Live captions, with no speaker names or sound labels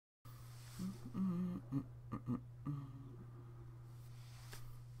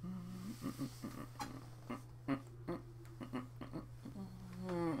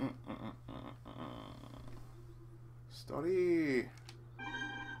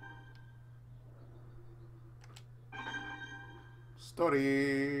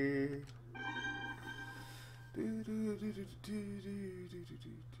Story.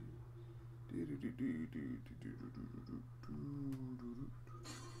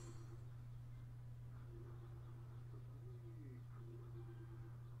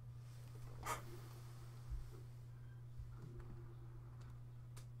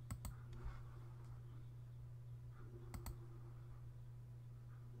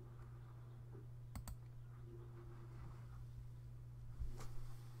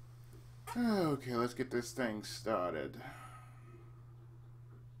 Okay, let's get this thing started.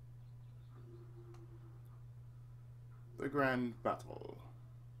 The Grand Battle.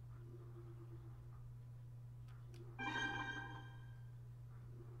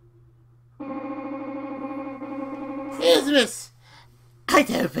 Business! I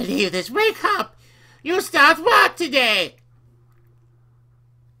don't believe this. Wake up! You start work today!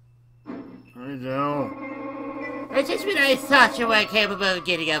 I don't. It's just when I thought you weren't capable of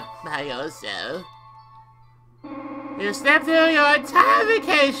getting up by yourself. You slept through your entire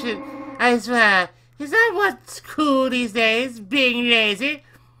vacation, I swear. Is that what's cool these days, being lazy?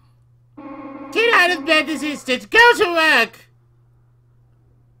 Get out of bed this instant. Go to work!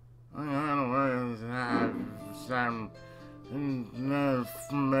 I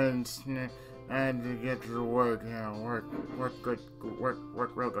had to get to work. Yeah, work good. Work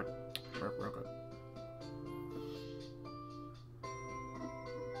real good. Work real good.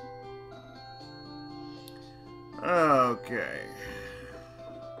 Okay.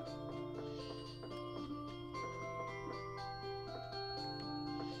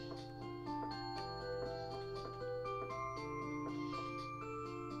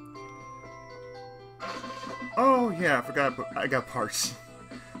 Oh yeah, I forgot. I got parts.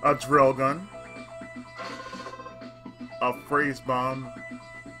 A drill gun, a freeze bomb,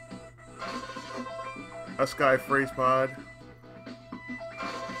 a sky freeze pod,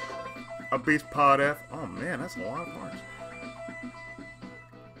 a beast pod F. Oh man, that's a lot of parts.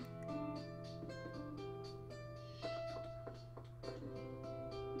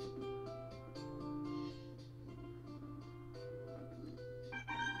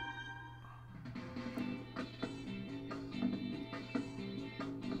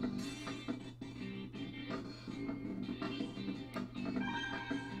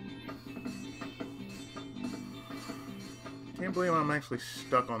 Can't believe I'm actually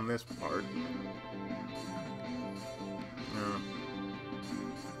stuck on this part.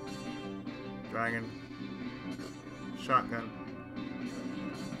 Dragon. Shotgun.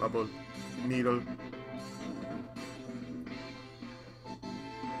 Bubble. Needle.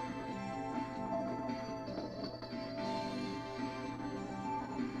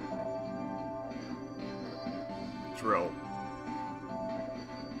 Drill.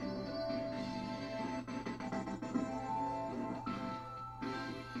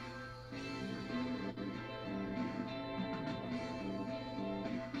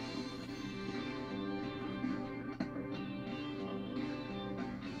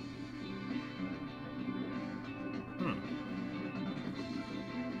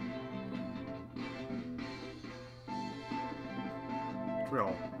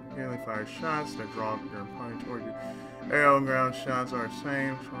 Drill. Daily fire shots that draw your opponent toward you. Aerial and ground shots are the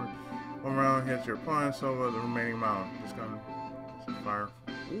same. One round hits your opponent, so will the remaining amount. This gun is fire.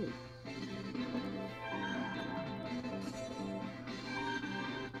 Ooh.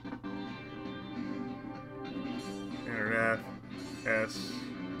 Enter F, S,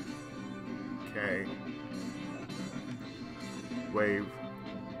 K, wave,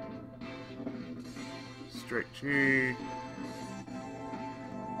 straight G,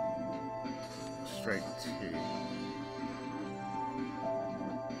 straight T.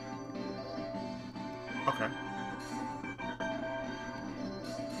 Okay.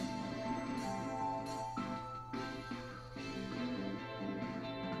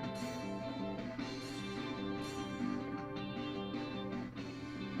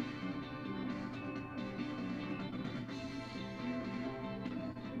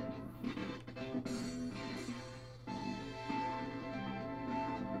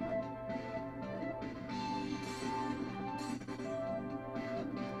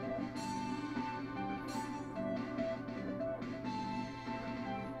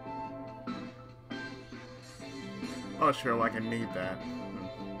 Oh, sure, like I need that.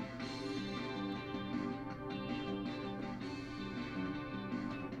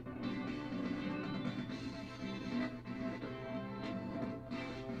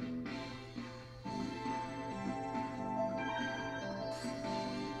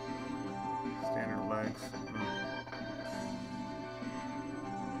 Standard legs.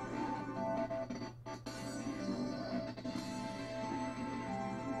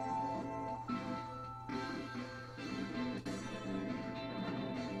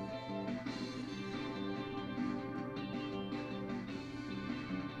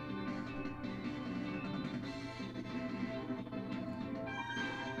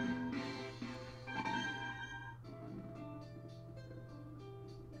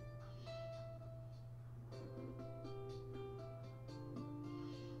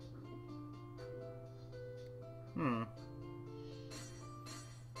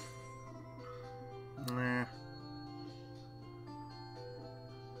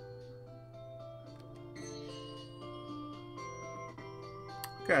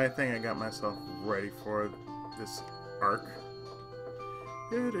 Okay, I think I got myself ready for this arc.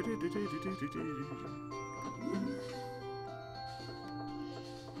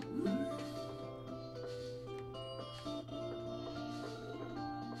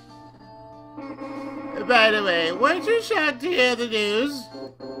 By the way, weren't you shocked to hear the news?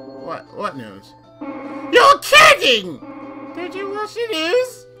 What news? You're kidding! Did you watch the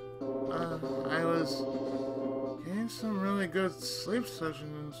news? I was getting some really good sleep sessions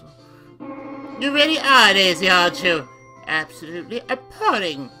and so. You really are lazy, aren't you? Absolutely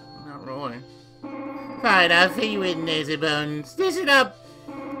appalling. Not really. Fine, I'll fill you in, lazy bones. Listen up.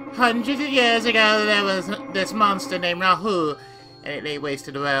 Hundreds of years ago, there was this monster named Rahul, and it laid waste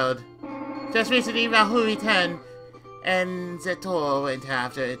to the world. Just recently, Rahul returned, and Zetor went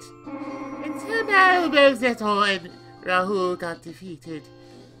after it. And somehow, both Zetor and Rahul got defeated.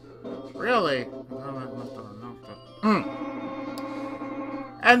 Really?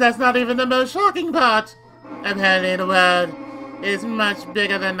 And that's not even the most shocking part. Apparently, the world is much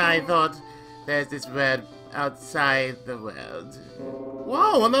bigger than I thought. There's this world outside the world.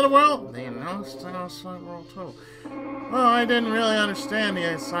 Whoa, another world? You know, it's an outside world too. Well, I didn't really understand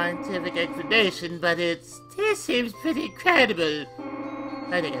the Scientific explanation, but this seems pretty incredible.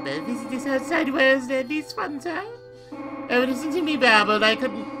 I think I better visit this outside world at least one time. Oh, listen to me babble. I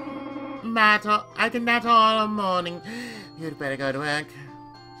could nap all morning. You'd better go to work.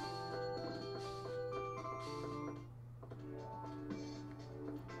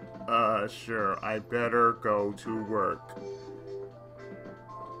 Sure. I better go to work.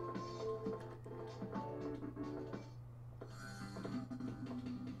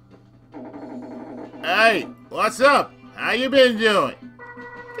 Hey, what's up? How you been doing?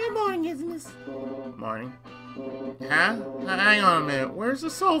 Good morning, isn't it? Morning. Huh? Hang on a minute. Where's the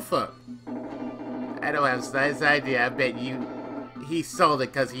sofa? I don't have the slightest idea. I bet you he sold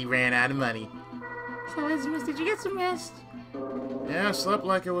it because he ran out of money. So, Ismus, did you get some rest? Yeah, I slept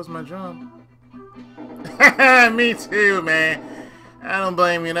like it was my job. Me too, man. I don't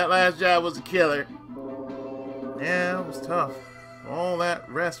blame you. That last job was a killer. Yeah, it was tough. All that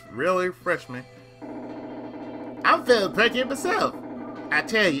rest really refreshed me. I'm feeling pretty myself. I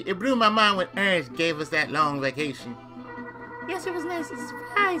tell you, it blew my mind when Ernst gave us that long vacation. Yes, it was nice. It's a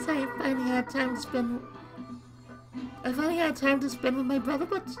surprise I finally had time to spend. I finally had time to spend with my brother,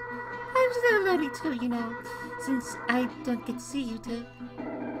 but I was a little lonely too, you know, since I don't get to see you two.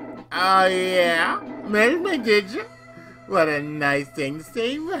 Oh yeah? Maybe did you? What a nice thing to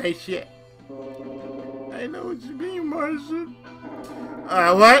say, Marcia. I know what you mean, Marcia.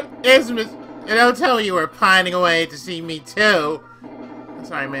 What? Ismus, don't tell me you were pining away to see me too.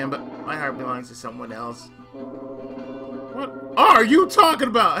 Sorry, man, but my heart belongs to someone else. What are you talking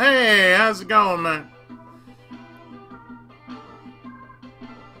about? Hey, how's it going, man?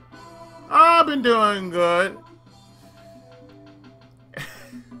 I've been doing good.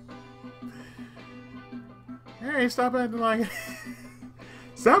 Hey, stop acting like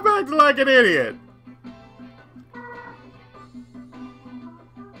stop acting like an idiot.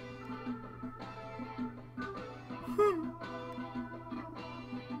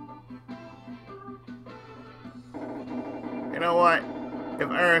 You know what? If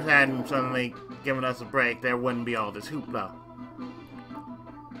Earth hadn't suddenly given us a break, there wouldn't be all this hoopla.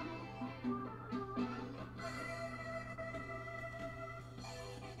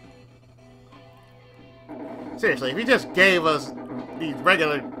 Seriously, if he just gave us these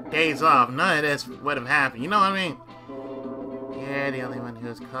regular days off, none of this would have happened. You know what I mean? You're the only one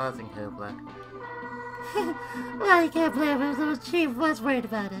who's causing hoopla. Well, I can't blame him. The chief was worried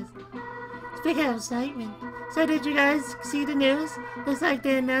about us. Speaking of excitement, so did you guys see the news? Looks like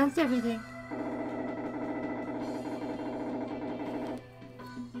they announced everything.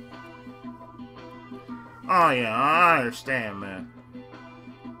 Oh yeah, I understand, man.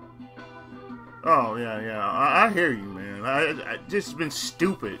 Oh yeah, I hear you, man. I just been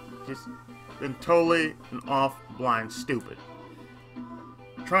stupid, just been totally and off blind stupid.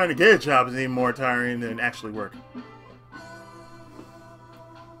 Trying to get a job is even more tiring than actually working.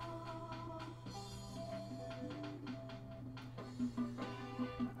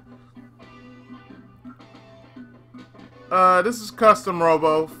 This is custom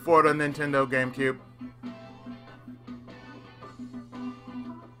Robo for the Nintendo GameCube.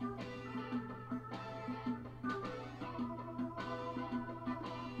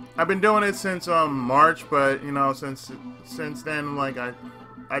 I've been doing it since March, but you know, since then, like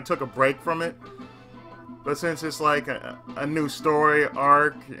I took a break from it. But since it's like a new story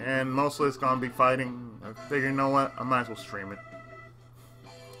arc and mostly it's gonna be fighting, I figured, you know what, I might as well stream it.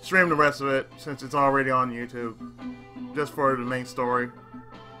 Stream the rest of it since it's already on YouTube, just for the main story.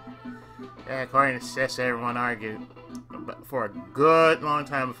 Yeah, according to Sis, everyone argued for a good long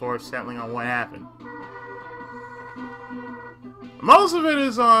time before settling on what happened. Most of it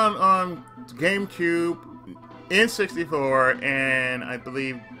is on GameCube, N64, and I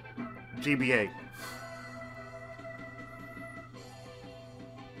believe GBA.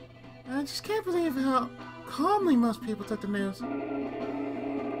 I just can't believe how calmly most people took the news.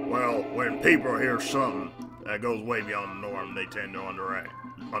 Well, when people hear something that goes way beyond the norm, they tend to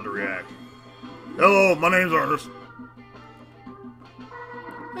underreact. Hello, my name's Ernest.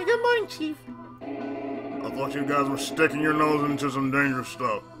 Hey, good morning, Chief. I thought you guys were sticking your nose into some dangerous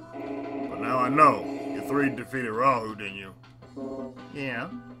stuff. But now I know. You three defeated Rahu, didn't you? Yeah.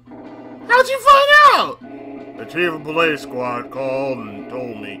 How'd you find out? The chief of police squad called and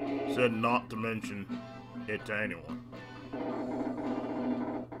told me, said not to mention it to anyone.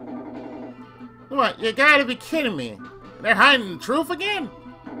 What, you gotta be kidding me. They're hiding the truth again?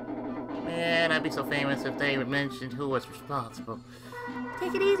 Man, I'd be so famous if they would mention who was responsible.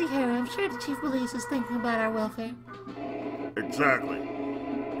 Take it easy, Harry. I'm sure the Chief of Police is thinking about our welfare. Exactly.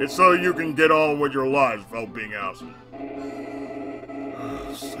 It's so you can get on with your lives without being ousted.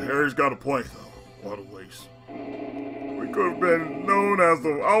 Harry's got a point, though. What a waste. We could have been known as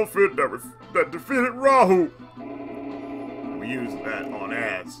the outfit that defeated Rahu. We used that on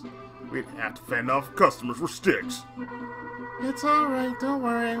ads. We'd have to fend off customers with sticks. It's alright, don't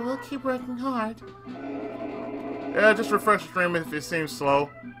worry. We'll keep working hard. Yeah, just refresh the stream if it seems slow.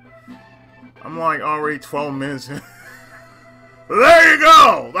 I'm like already 12 minutes in. There you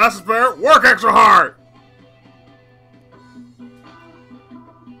go! That's the spirit. Work extra hard!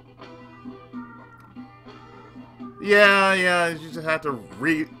 Yeah, you just have to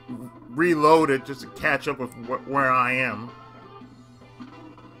reload it just to catch up with where I am.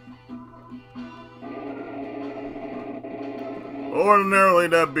 Ordinarily,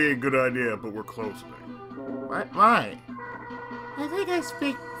 that'd be a good idea, but we're close today. What? Why? I think I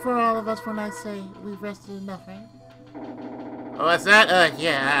speak for all of us when I say we've rested enough, right? Oh, what's that?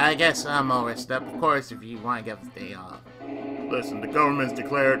 Yeah, I guess I'm all rested up. Of course, if you want to get the day off. Listen, the government's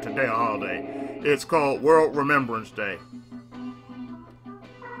declared today a holiday. It's called World Remembrance Day.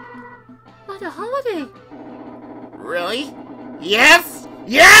 What, a holiday? Really? Yes?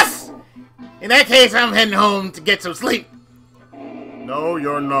 Yes! In that case, I'm heading home to get some sleep. No,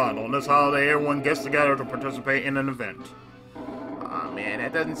 you're not. On this holiday, everyone gets together to participate in an event. Aw, man,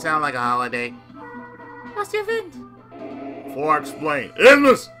 that doesn't sound like a holiday. What's the event? Before I explain,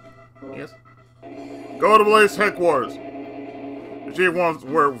 Ismus! Yes? Go to the police headquarters. The chief wants to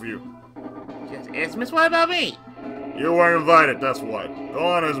work with you. Yes, Ismus, what about me? You weren't invited, that's why. Go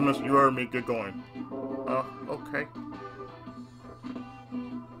on, Ismus. You heard me. Get going. Oh, okay.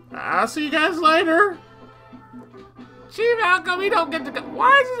 I'll see you guys later. Chief, how come we don't get to go?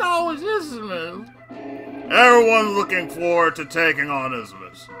 Why is it always Ismus? Everyone's looking forward to taking on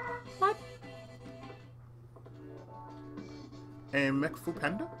Ismus. What? A Mekfu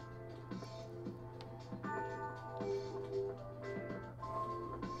Panda?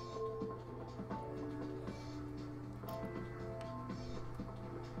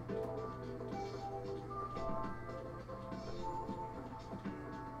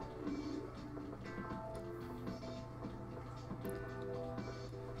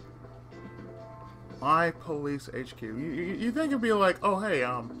 My police HQ. You think it'd be like, oh hey,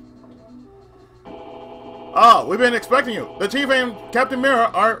 oh, we've been expecting you. The chief and Captain Mira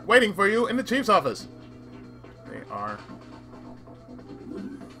are waiting for you in the chief's office. They are.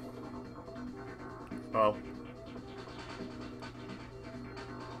 Oh.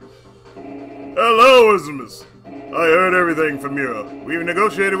 Hello, Ismus. I heard everything from Mira. We've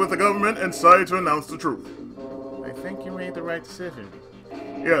negotiated with the government and decided to announce the truth. I think you made the right decision.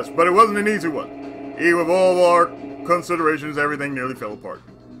 Yes, but it wasn't an easy one. Even with all of our considerations, everything nearly fell apart.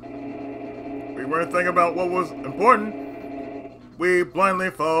 We weren't thinking about what was important. We blindly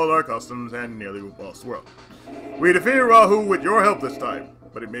followed our customs and nearly lost the world. We defeated Rahu with your help this time,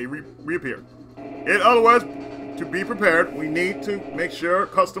 but it may reappear. Otherwise, to be prepared, we need to make sure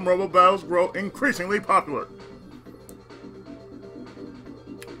custom Robo battles grow increasingly popular.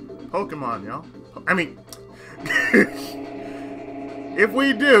 Pokemon, y'all. I mean, if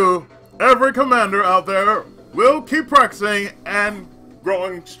we do, every commander out there will keep practicing and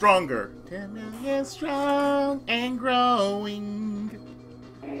growing stronger. 10 million strong and growing.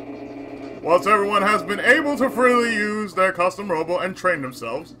 Once everyone has been able to freely use their custom Robo and train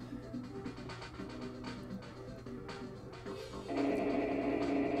themselves,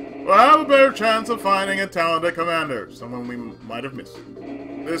 we'll have a better chance of finding a talented commander, someone we might have missed.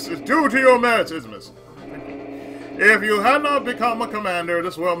 This is due to your merits, Ismus. If you had not become a commander,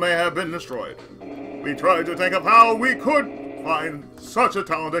 this world may have been destroyed. We tried to think of how we could find such a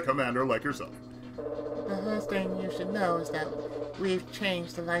talented commander like yourself. The first thing you should know is that we've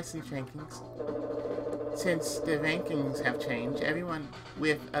changed the license rankings. Since the rankings have changed, everyone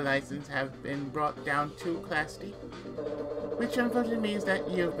with a license have been brought down to Class D. Which unfortunately means that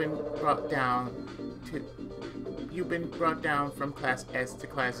you've been brought down from Class S to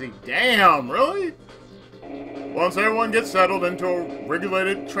Class Z. Damn, really? Once everyone gets settled into a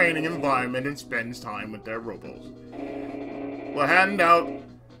regulated training environment and spends time with their Robos, we'll hand out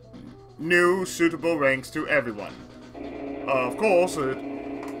new suitable ranks to everyone. Of course,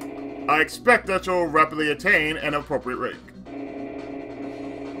 I expect that you'll rapidly attain an appropriate rank.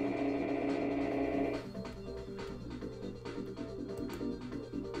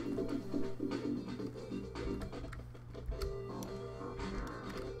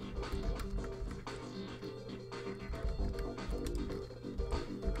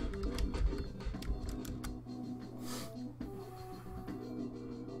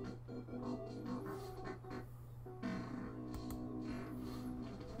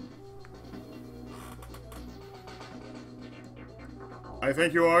 I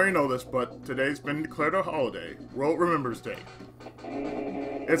think you already know this, but today's been declared a holiday, World Remembers Day.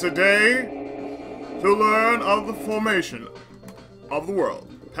 It's a day to learn of the formation of the world,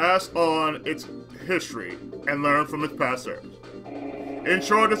 pass on its history, and learn from its past errors. In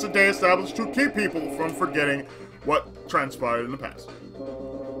short, it's a day established to keep people from forgetting what transpired in the past.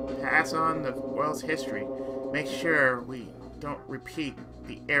 Pass on the world's history. Make sure we don't repeat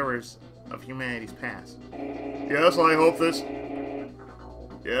the errors of humanity's past. Yes,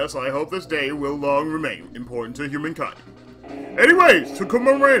 I hope this day will long remain important to humankind. Anyways, to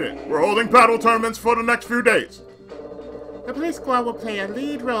commemorate it, we're holding battle tournaments for the next few days. The police squad will play a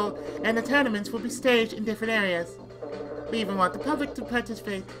lead role, and the tournaments will be staged in different areas. We even want the public to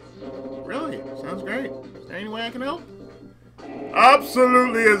participate. Really? Sounds great. Is there any way I can help?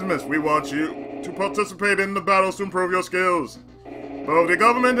 Absolutely, Ismus. We want you to participate in the battles to improve your skills. Both the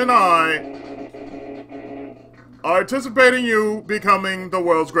government and I are anticipating you becoming the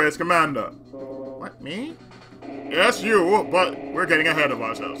world's greatest commander. What, me? Yes, you, but we're getting ahead of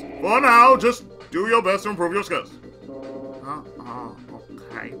ourselves. For now, just do your best to improve your skills.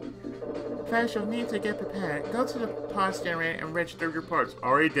 Okay. First, you'll need to get prepared. Go to the parts generator and register your parts.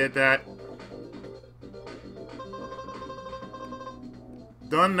 Already did that.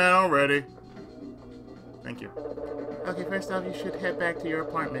 Done now, ready. Thank you. Okay, first off, you should head back to your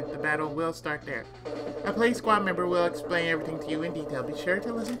apartment. The battle will start there. A police squad member will explain everything to you in detail. Be sure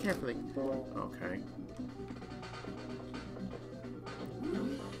to listen carefully. Okay.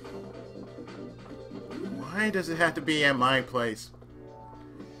 Why does it have to be at my place?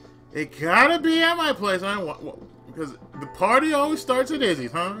 It gotta be at my place. Because the party always starts at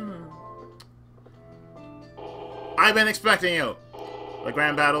Izzy's, huh? I've been expecting you. The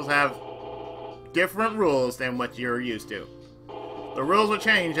grand battles have different rules than what you're used to. The rules will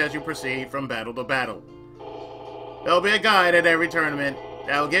change as you proceed from battle to battle. There'll be a guide at every tournament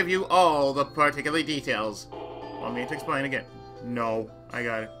that'll give you all the particular details. Want me to explain again? No, I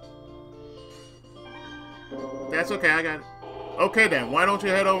got it. That's okay, I got it. Okay then, why don't you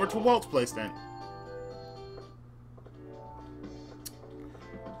head over to Walt's place then?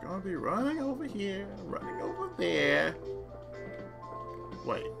 Gonna be running over here, running over there.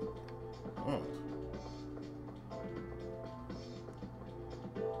 Wait. Oh.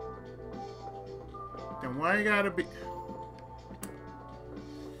 Then why you gotta be...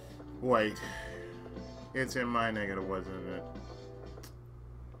 Wait. It's in my negative, wasn't it?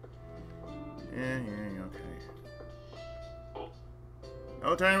 Yeah, okay.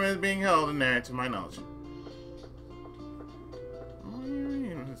 No tournament is being held in there, to my knowledge.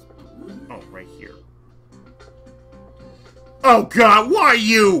 Oh, right here. Oh god, why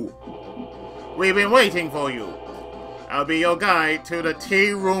you? We've been waiting for you. I'll be your guide to the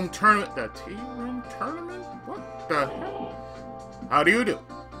tea room tournament. The tea room tournament? What the hell? How do you do?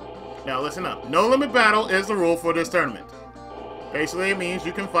 Now listen up. No limit battle is the rule for this tournament. Basically, it means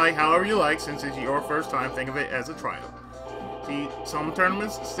you can fight however you like since it's your first time. Think of it as a trial. See, some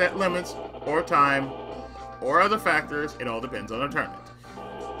tournaments set limits or time or other factors. It all depends on the tournament.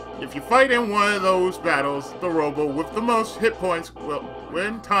 If you fight in one of those battles, the Robo with the most hit points will,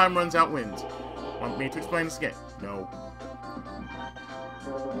 when time runs out, wins. Want me to explain this again? No.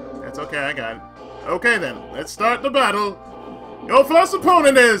 That's okay, I got it. Okay then, let's start the battle. Your first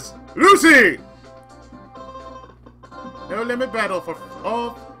opponent is Lucy! No limit battle for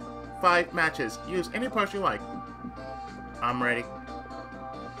all 5 matches. Use any parts you like. I'm ready.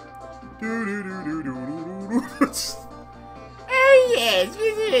 Oh yes,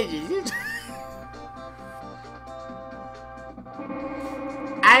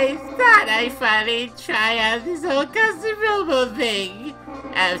 I thought I'd finally try out this whole custom Robo thing.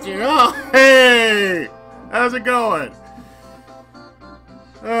 After all, Hey! How's it going?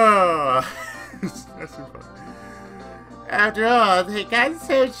 Oh, that's so funny. after all, they got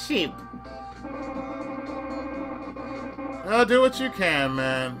so cheap. Oh, do what you can,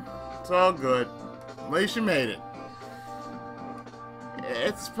 man. It's all good. At least you made it.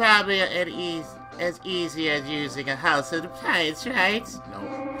 It's probably as easy as using a household appliance, right? No.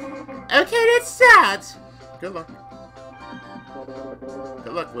 Okay, let's start. Good luck.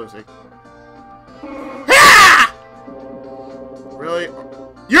 Good luck, Lucy. Ah! Really?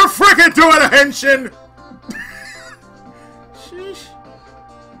 You're freaking doing a henshin! Sheesh.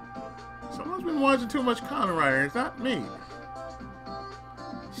 Someone's been watching too much Kamen Rider. It's not me.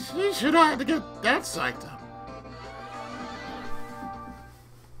 Sheesh, you don't have to get that psyched up.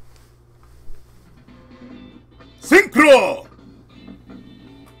 Synchro!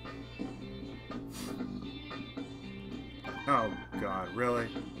 Oh, God, really?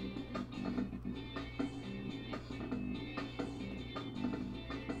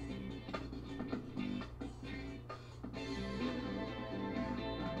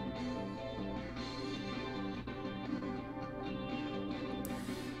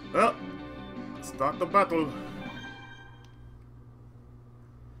 Well, start the battle.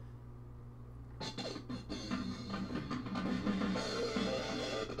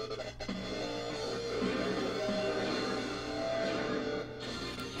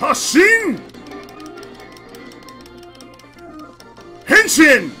 Hashin!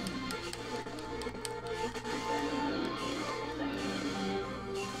 Henshin!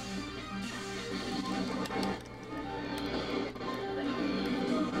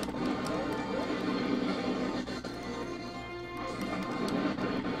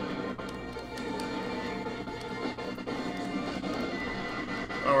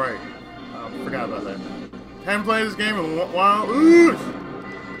 Alright. Forgot about that. Haven't played this game in a while. Ooh!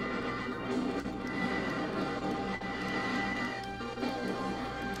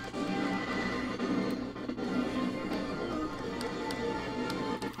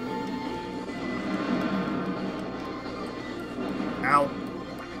 Ow.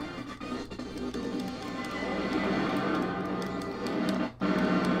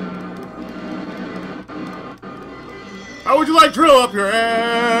 How would you like drill up your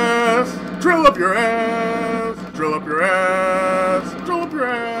ass? Drill up your ass. Drill up your ass. Drill up your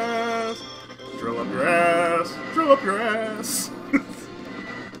ass. Drill up your ass. Drill up your ass.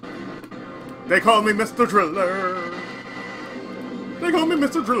 They call me Mr. Driller. They call me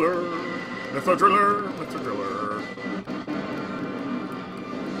Mr. Driller. Mr. Driller. Mr. Driller.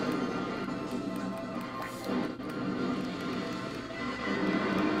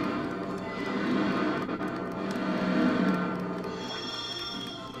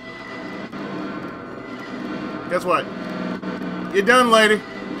 Guess what? You're done, lady.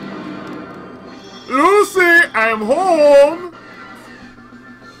 Lucy, I'm home.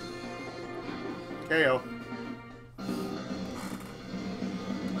 KO.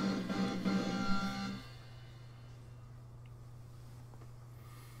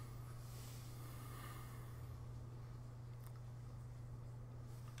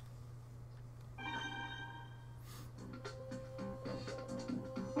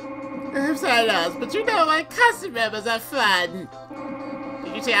 I'm sorry, Oz, but you know my custom members are fun.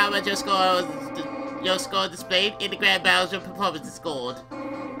 Did you see how much your score displayed in the grand battles your performance is scored?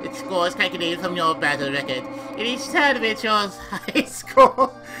 Its score is calculated from your battle record. In each tournament, your high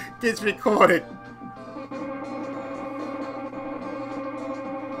score gets recorded.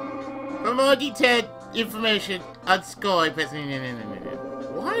 For more detailed information on scoring,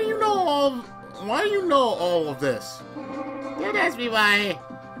 Why do you know all of this? don't ask me why.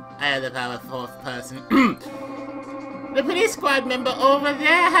 I am the power fourth person. The police squad member over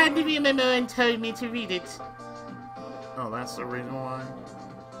there handed me a memo and told me to read it. Oh, that's the reason why.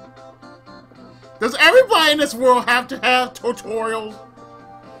 Does everybody in this world have to have tutorials?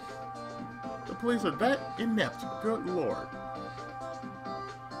 The police are that inept. Good lord.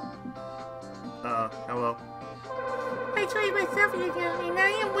 Hello? I trained myself in it now, and I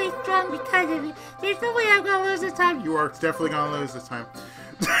am way strong because of it. There's no way I'm gonna lose this time. You are definitely gonna lose this time.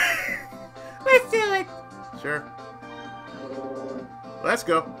 Let's do it. Sure. Let's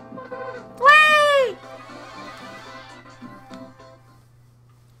go. Wait!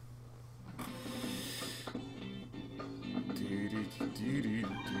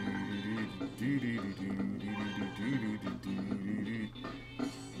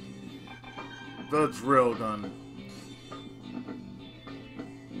 The drill gun.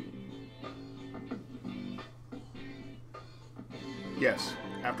 Yes.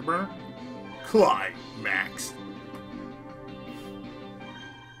 Afterburner. Climax.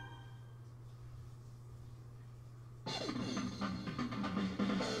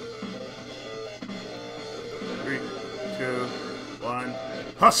 Three, two, one.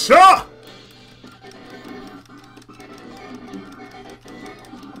 Hasha!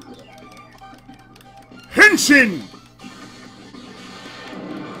 Henshin!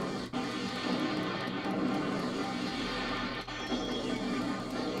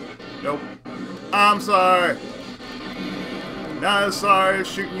 Nope. I'm sorry. Not as sorry as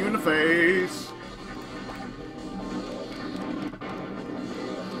shooting you in the face.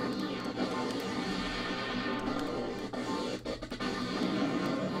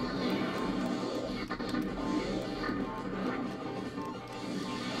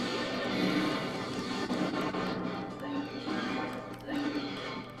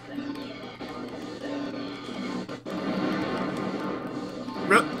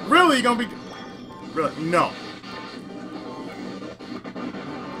 Really? You gonna be... Really? No.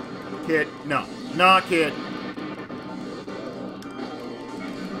 Kid, no. Nah, kid.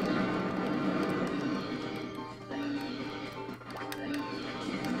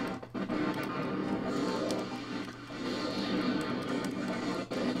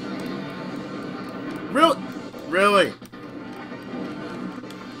 Really? Really?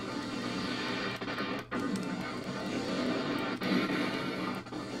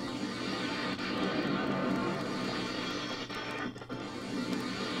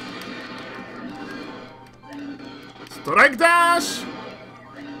 Strike dash!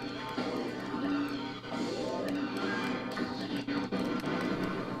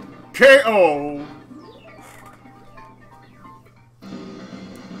 KO!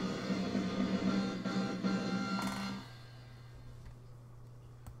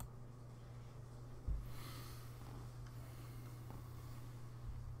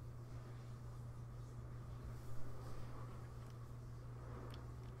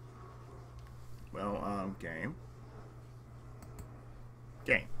 Well, game.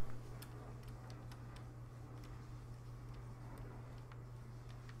 Game.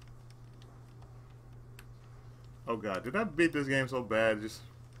 Oh god, did I beat this game so bad? Just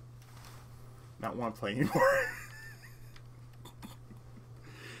not want to play anymore.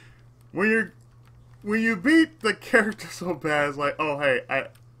 when you beat the character so bad, it's like, oh hey,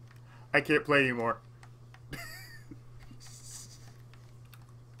 I can't play anymore.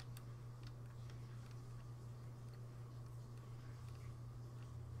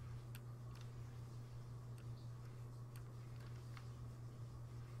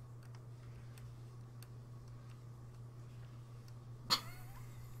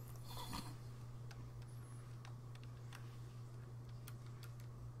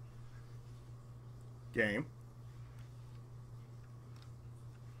 Game.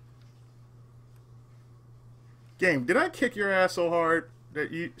 Game, did I kick your ass so hard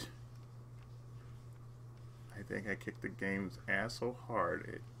that you... I think I kicked the game's ass so hard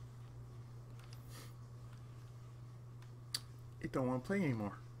it don't want to play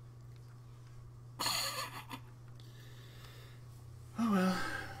anymore. Oh well.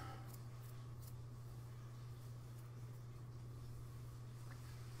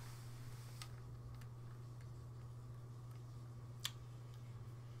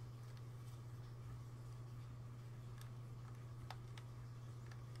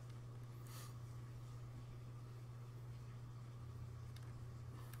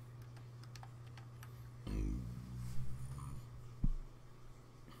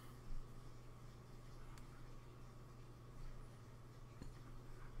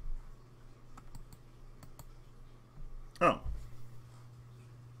 Oh.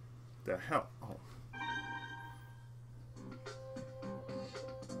 The hell? Oh.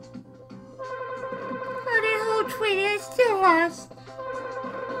 Oh, that whole tree is still lost.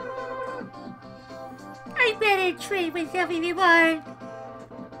 I better trade myself anymore.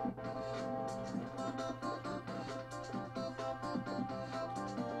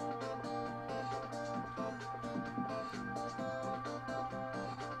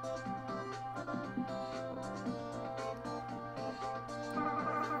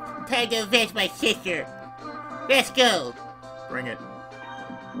 Time to avenge my sister. Let's go. Bring it.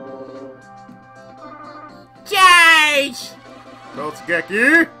 Charge! Go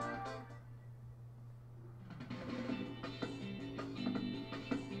Tsugeki!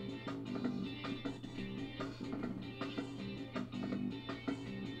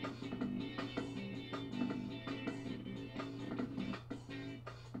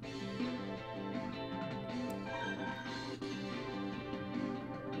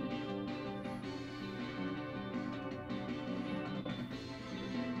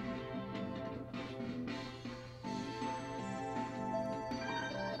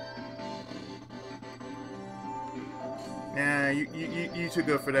 Nah, you too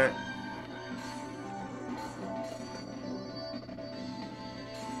good for that.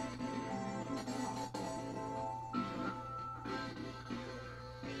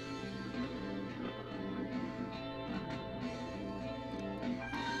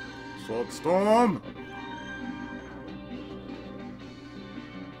 Salt Storm!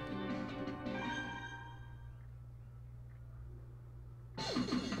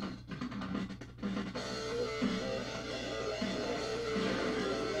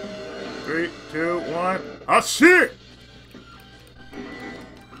 Three, two, one. I see it!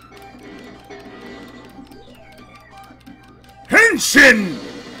 Henshin!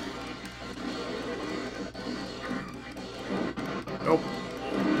 Nope.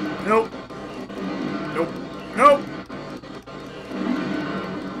 Nope. Nope. Nope.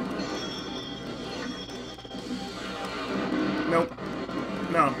 Nope.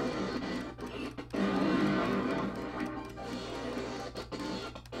 No.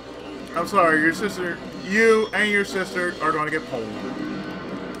 I'm sorry, your sister, you and your sister are going to get pulled.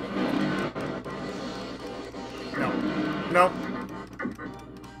 No. No.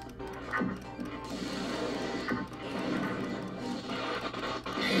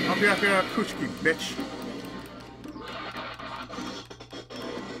 I'll be after that Kuchiki, bitch.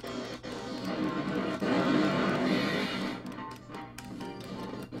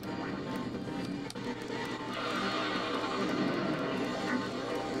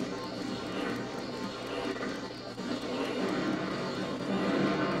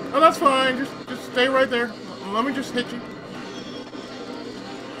 Oh, that's fine. Just stay right there. Let me just hit you.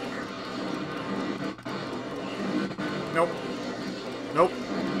 Nope. Nope.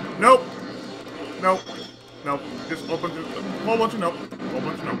 Nope. Nope. Nope. Just a whole bunch of nope. Whole bunch of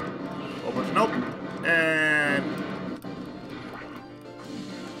nope. Whole bunch of nope. And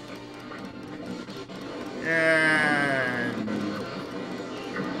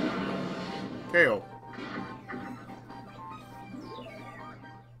KO.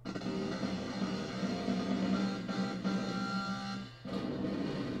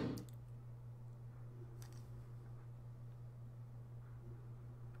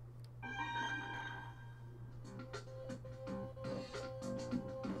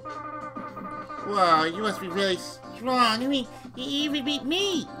 Whoa, you must be really strong. I mean, you even beat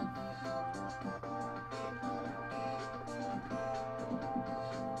me.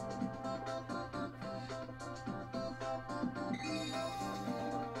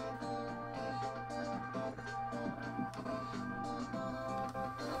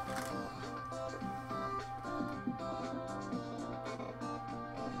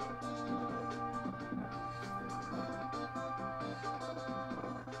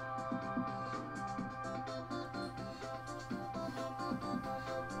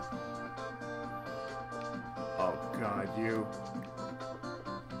 Oh God, you.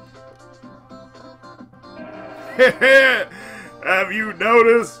 Have you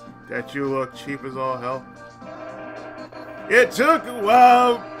noticed that you look cheap as all hell? It took a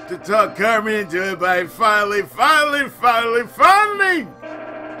while to talk Carmen into it, but I finally bought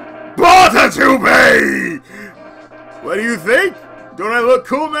it to me! What do you think? Don't I look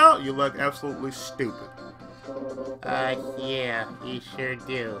cool now? You look absolutely stupid. Yeah, you sure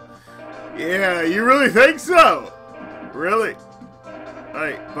do. Yeah, you really think so? Really?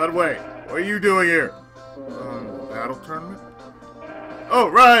 Hey, by the way, what are you doing here? Battle tournament? Oh,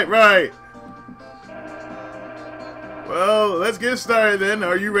 right. Well, let's get started then.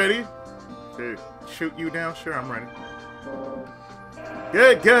 Are you ready to shoot you down? Sure, I'm ready.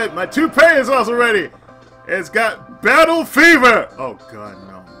 Good. My toupee is also ready. It's got battle fever. Oh, God,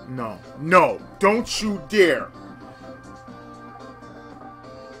 no. Don't you dare.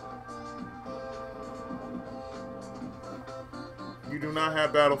 You do not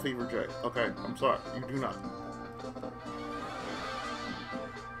have battle fever, Jay. Okay, I'm sorry. You do not.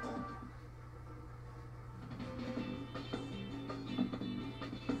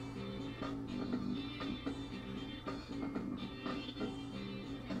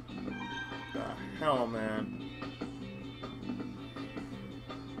 The hell, man.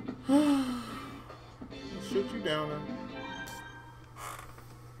 I'll shoot you down then.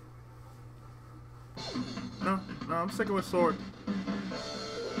 No, I'm sticking with sword.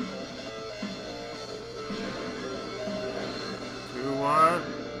 2, 1.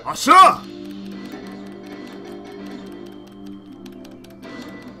 Asha!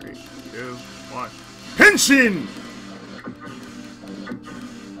 3, 2, 1. Henshin!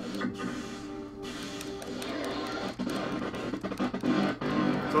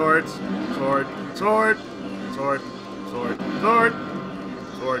 Swords. Sword.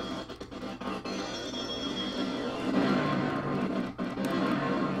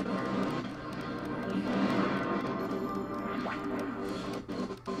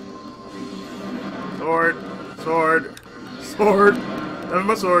 Sword. Sword. Sword. Nothing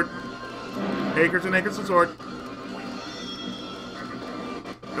but sword. Acres and acres of sword.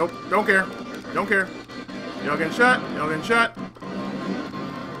 Nope. Don't care. Don't care. Y'all getting shot. Y'all getting shot.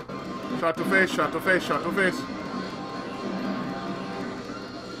 Shot to face. Shot to face. Shot to face.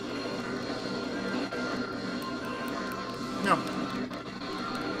 No.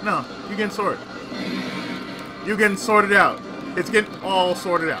 No. You getting sorted. You getting sorted out. It's getting all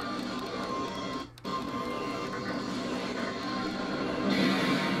sorted out.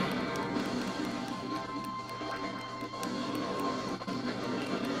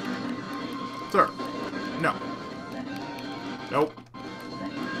 Sir. No. Nope.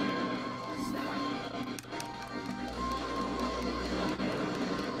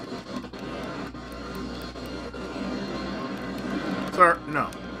 Sir, no.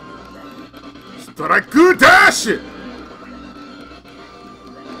 Strike dash it!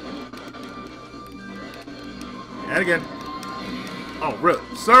 And again. Oh, really?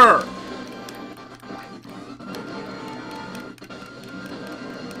 Sir!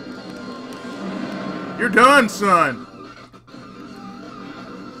 You're done, son!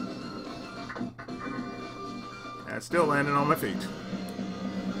 That's still landing on my feet.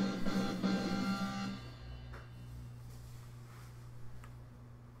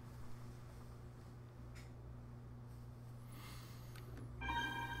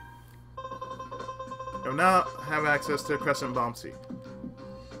 I now have access to Crescent Bomb Seat.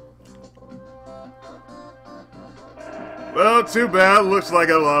 Well, too bad. Looks like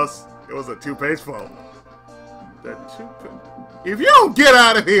I lost. It was a two-page fault. If you don't get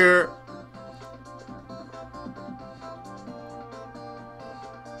out of here!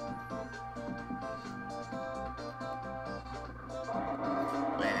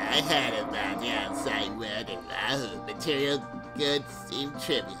 When I heard about the outside world and Rahul material goods seemed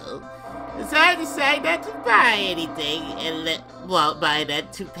trivial, so I decided not to buy anything and let Walt buy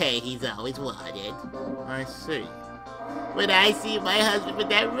that toupee he's always wanted. I see. When I see my husband with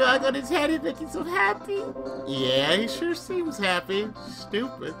that rug on his head and looking so happy. Yeah, he sure seems happy.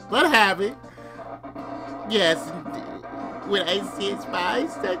 Stupid, but happy. Yes, and when I see his smile,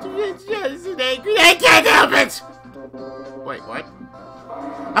 he's such a jealous and angry, I can't help it! Wait, what?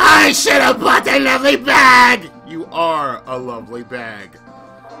 I should have bought that lovely bag! You are a lovely bag.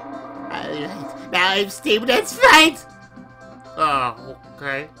 Alright, now I'm steamed, that's right! Oh,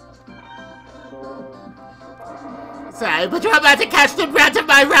 okay. Sorry, but you're about to catch the brunt of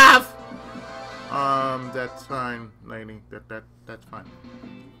my wrath! That's fine, lady. That's fine.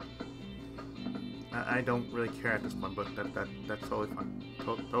 I don't really care at this point, but that's totally fine.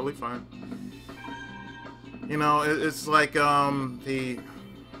 Totally fine. You know, it's like, the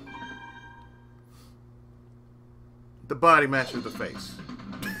body matches the face.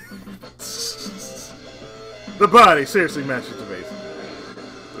 The body seriously matches the face.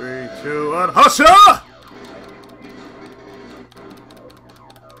 3, 2, 1, Husha!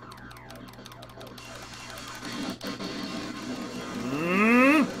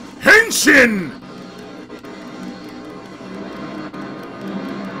 Henshin!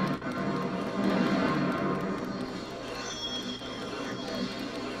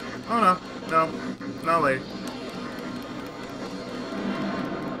 Oh no, lady.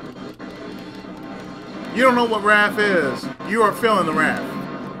 You don't know what wrath is. You are feeling the wrath.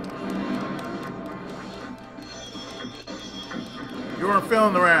 You are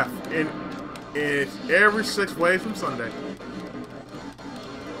feeling the wrath in every 6 ways from Sunday.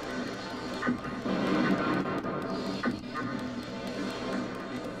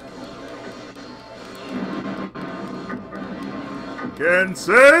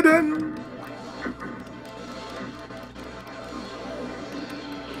 Genseiden!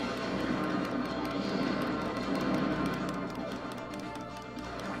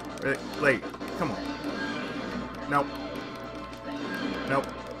 Late. Come on. Nope. Nope.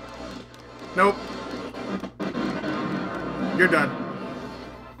 Nope. You're done.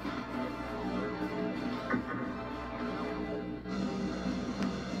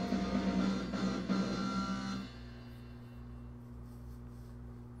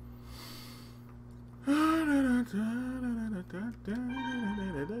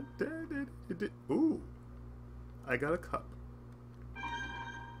 Ooh. I got a cup.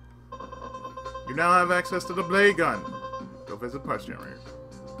 You now have access to the blade gun. Go visit parts generator.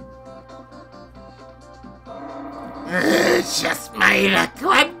 Just my luck,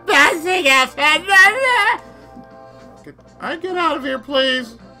 one buzzing after another! Get out of here,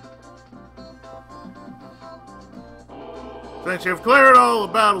 please! Since you've cleared all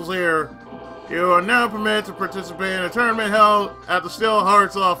the battles here, you are now permitted to participate in a tournament held at the Steel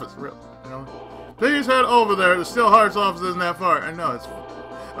Hearts office. Really? Please head over there. The Steel Hearts office isn't that far. I know it's...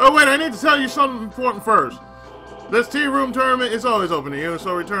 Oh, wait, I need to tell you something important first. This tea room tournament is always open to you,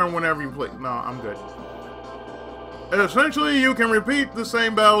 so return whenever you please. No, I'm good. Essentially, you can repeat the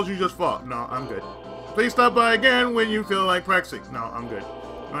same battles you just fought. No, I'm good. Please stop by again when you feel like practicing. No, I'm good.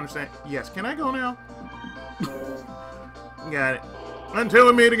 You understand? Yes, can I go now? Got it. Until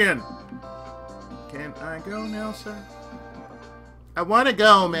we meet again. Can I go now, sir? I want to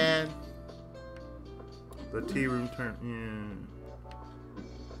go, man. The tea room turn.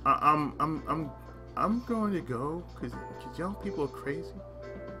 Yeah. I'm going to go because young people are crazy.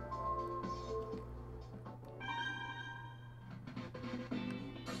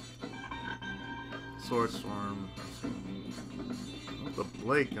 Sword Storm. What's the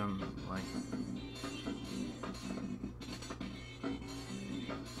Blake on like?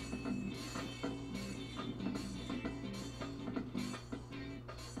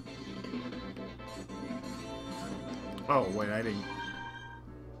 Oh wait, I didn't.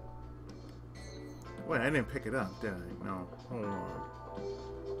 Wait, I didn't pick it up, did I? No, hold on.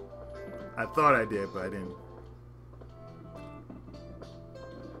 I thought I did, but I didn't.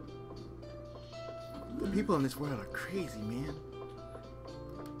 The people in this world are crazy, man.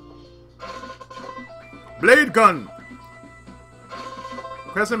 Blade gun!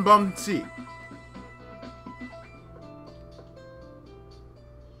 Crescent bomb C.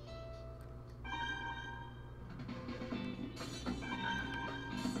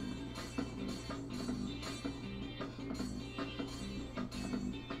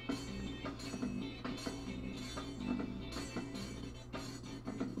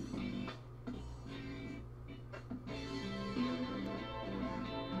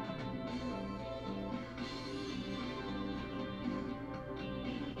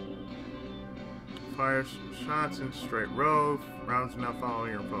 Fire shots in straight row. Rounds do not follow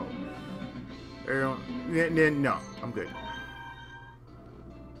your foe. No, I'm good.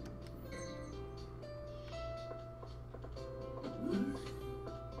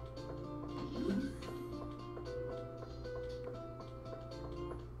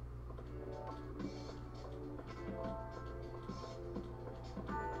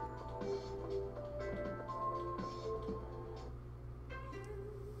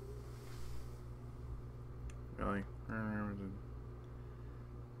 Really?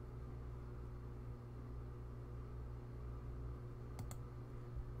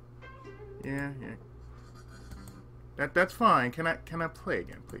 Yeah. That's fine. Can I play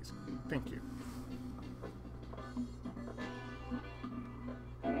again, please? Thank you.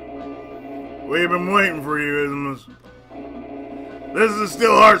 We've been waiting for you, Ismus. This is the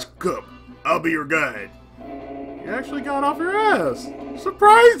Steel Hearts Cup. I'll be your guide. You actually got off your ass.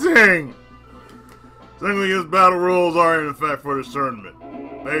 Surprising! Single-use battle rules are in effect for this tournament.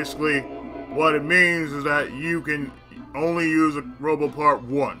 Basically, what it means is that you can only use a Robo part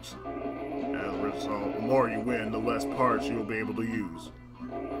once. As a result, the more you win, the less parts you'll be able to use.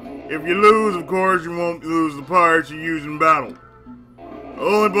 If you lose, of course, you won't lose the parts you use in battle. The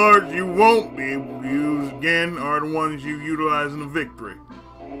only parts you won't be able to use again are the ones you utilize in a victory.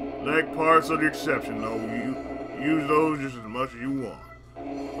 Leg parts are the exception, though. You use those just as much as you want.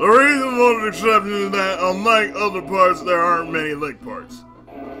 The reason for the exception is that, unlike other parts, there aren't many leg parts.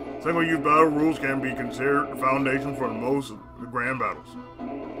 Single-use battle rules can be considered the foundation for most of the grand battles.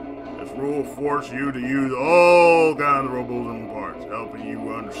 This rule will force you to use all kinds of robos and parts, helping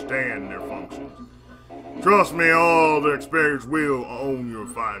you understand their functions. Trust me, all the experienced will own your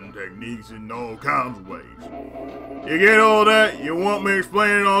fighting techniques in all kinds of ways. You get all that? You want me to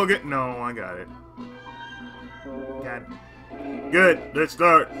explain it all again? No, I got it. Got it. Good, let's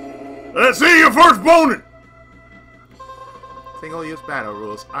start. Let's see your first opponent! Single-use battle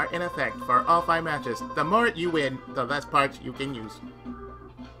rules are in effect for all 5 matches. The more you win, the less parts you can use.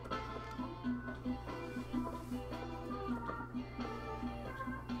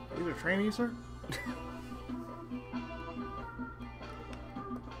 These are trainees, sir?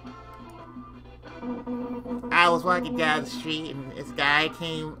 I was walking down the street and this guy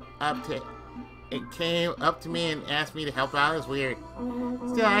came up to me and asked me to help out. It was weird.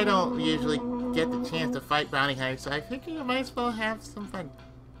 Still, I don't usually get the chance to fight bounty hunters, so I figured I might as well have some fun.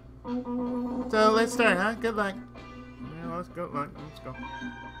 So let's start, huh? Good luck. Yeah, let's go. Let's go.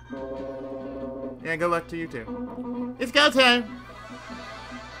 Yeah, good luck to you too. It's go time.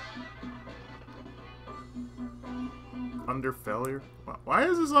 Under failure? Why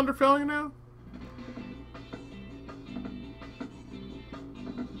is this under failure now?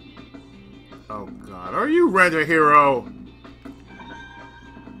 Oh god, are you Rent a Hero?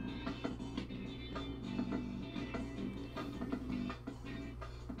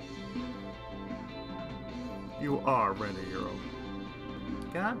 You are Render Hero.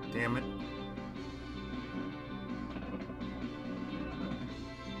 God damn it.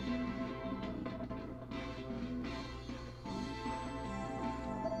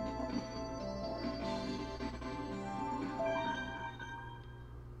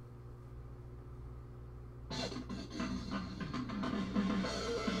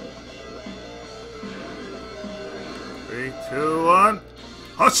 Three, two, one.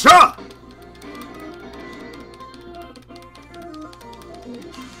 Hotshot!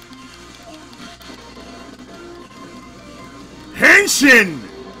 Henshin!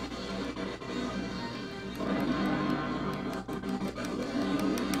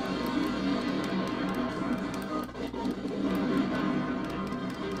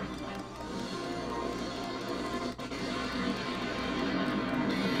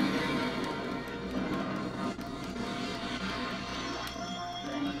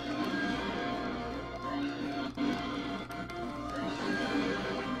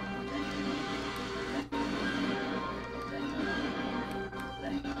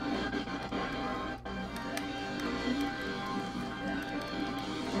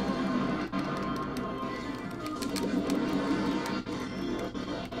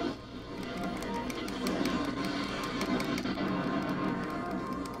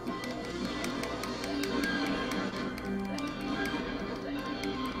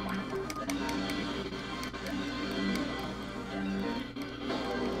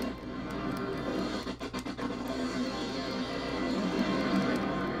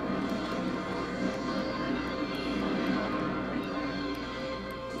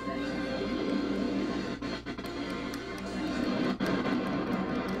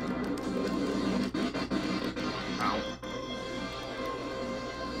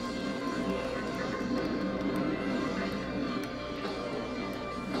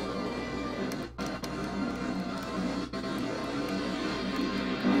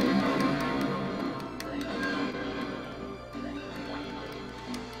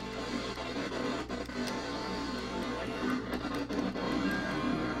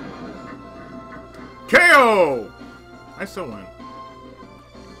 KO! I still win.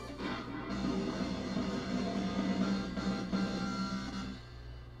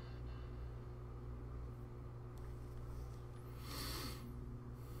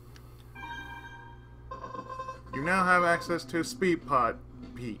 You now have access to Speed Pod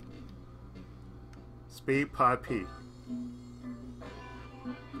P. Speed Pod P.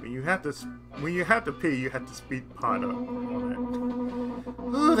 When you have to pee, you have to speed pod up on it.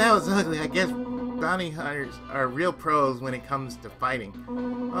 Ooh, that was ugly. I guess bounty hunters are real pros when it comes to fighting.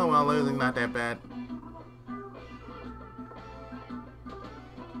 Oh well, losing not that bad.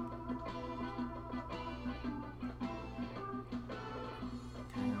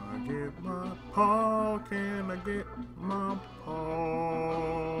 Can I get my paw? Can I get my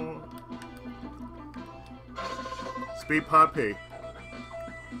paw? Speed Pod P.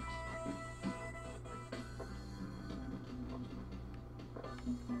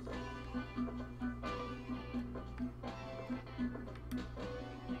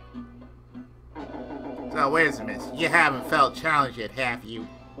 So wait a minute, you haven't felt challenged yet, have you?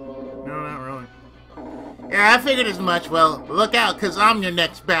 No, not really. Yeah, I figured as much. Well, look out, cause I'm your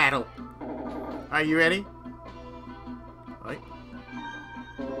next battle. Are you ready? Right?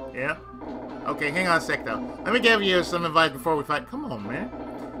 Yeah? Okay, hang on a sec though. Let me give you some advice before we fight. Come on, man.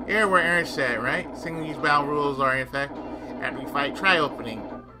 Here where Aaron said, right? Single use battle rules are in effect. After you fight, try opening.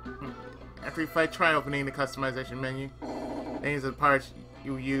 After you fight, try opening the customization menu. Names of the parts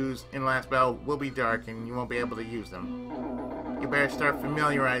you use in last battle will be dark and you won't be able to use them. You better start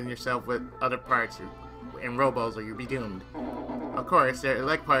familiarizing yourself with other parts and Robos or you'll be doomed. Of course, their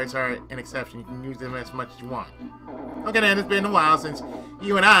elect parts are an exception. You can use them as much as you want. Okay then, it's been a while since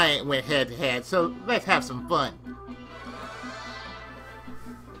you and I went head to head, so let's have some fun.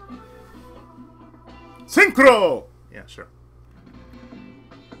 Synchro! Yeah, sure.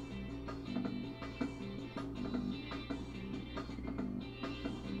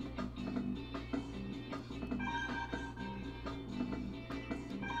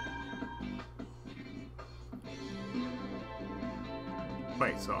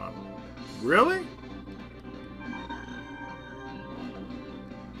 Wait, so really?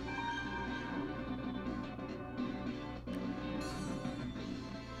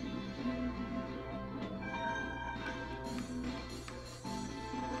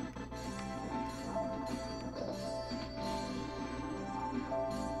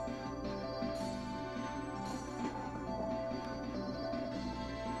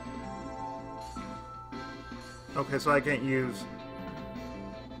 Okay, so I can't use...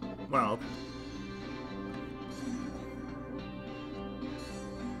 Well...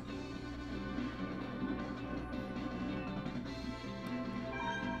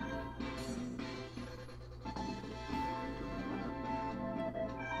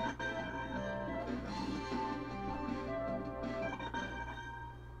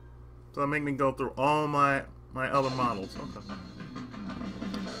 So that make me go through all my other models. Okay.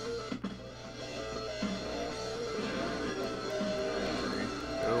 Three,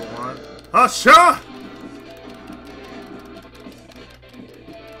 two, one. Asha!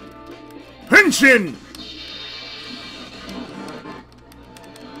 Pension!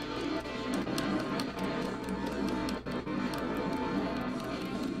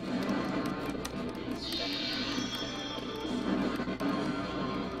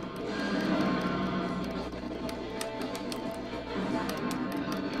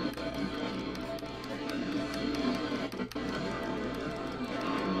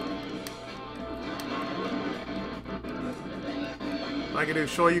 I can do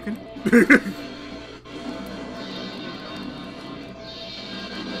sure you can.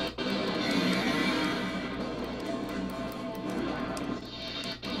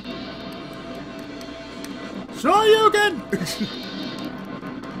 Sure you can.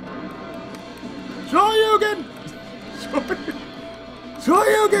 Sure you can. Sure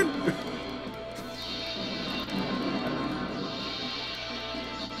you can.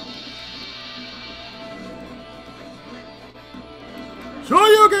 Sure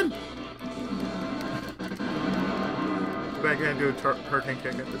you can! Back here and do a hurricane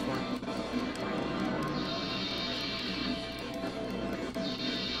kick at this point.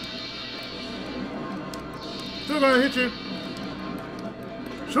 Still gonna hit you.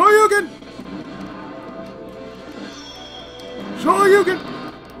 Sure you can! Sure you can!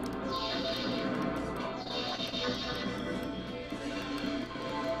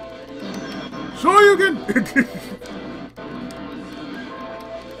 Sure you can!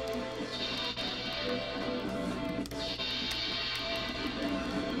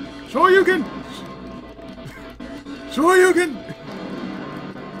 Sure you can! Sure you can!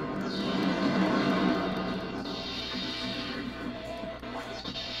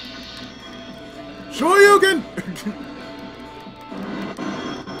 Sure you can!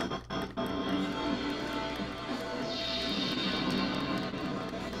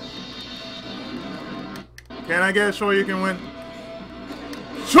 Can I get a sure you can win?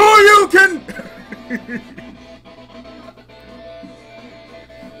 Sure you can!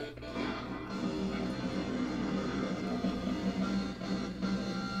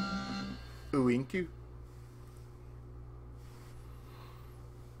 Thank you.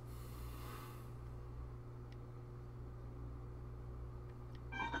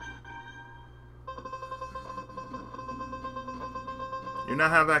 You now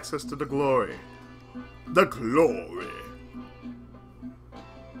have access to the glory. The glory.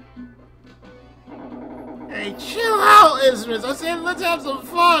 Hey, chill out, Isthmus. I said let's have some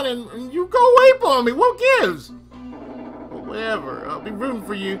fun, and you go ape on me. What gives? Well, whatever. I'll be rooting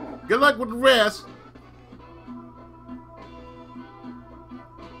for you. Good luck with the rest.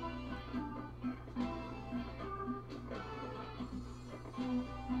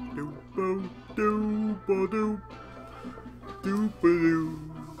 Doopa doopa doop. Doopa doo.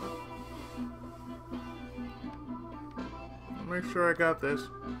 Make sure I got this.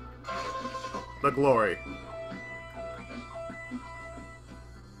 The glory.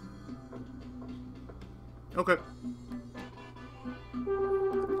 Okay.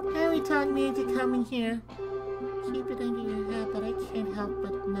 Harry told me to come in here. Keep it under your head, but I can't help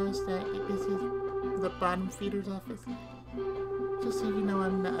but notice that this is the bottom feeder's office. Just so you know,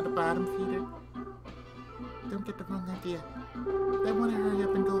 I'm not a bottom feeder. Don't get the wrong idea. I want to hurry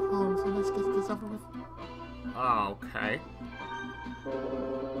up and go home, so let's get this over with. Okay.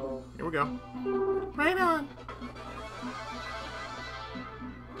 Here we go. Right on.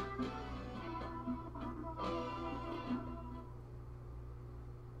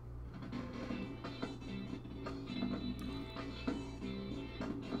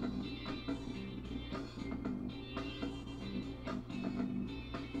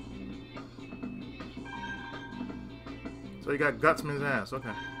 So you got Gutsman's ass, okay.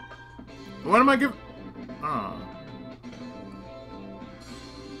 What am I giving? Oh.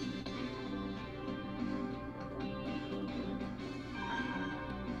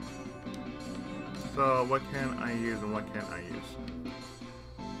 So what can I use and what can't I use?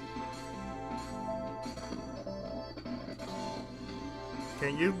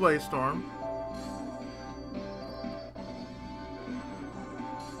 Can't use Blaze Storm.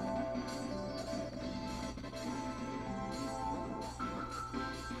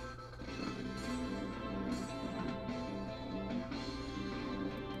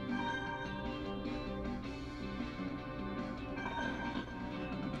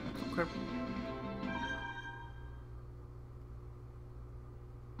 Okay.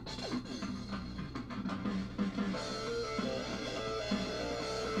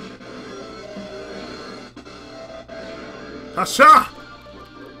 Asha!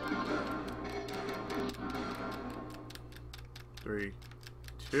 3,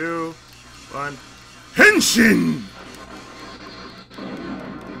 2, 1. Henshin!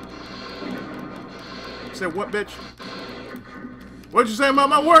 Said what, bitch? What'd you say about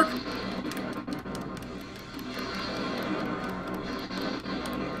my work?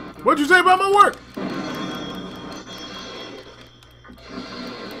 What'd you say about my work?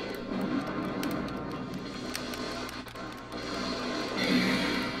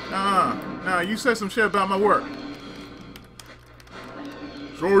 Nah, you said some shit about my work.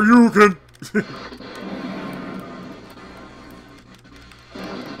 So you can.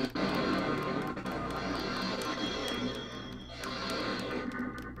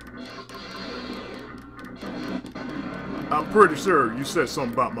 I'm pretty sure you said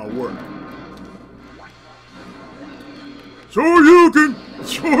something about my work. So you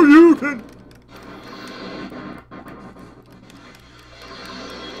can.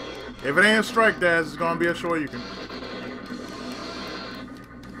 If it ain't a strike dance, it's gonna be a sure you can.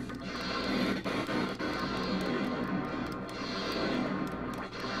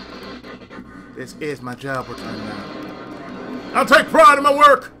 This is my job we're talking about. I'll take pride in my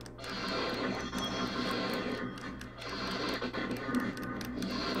work!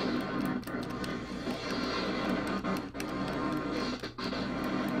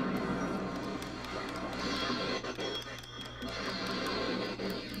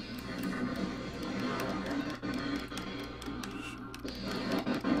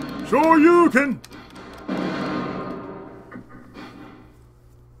 So you can.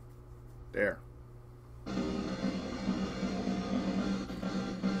 There.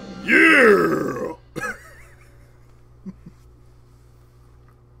 Yeah.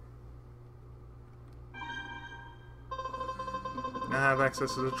 Now I have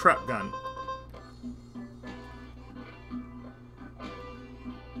access to the trap gun.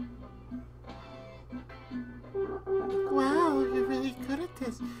 Wow, you're really good at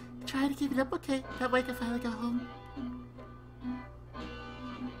this. Try to keep it up, okay? That way I can finally go home.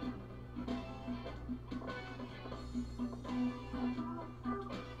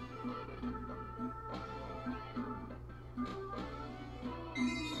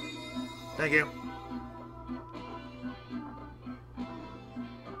 Thank you.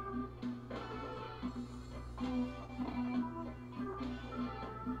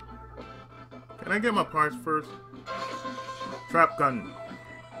 Can I get my parts first? Trap gun.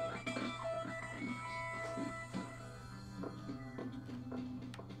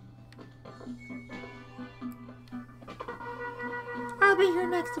 I'll be your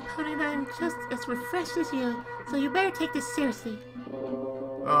next opponent. I'm just as refreshed as you, so you better take this seriously.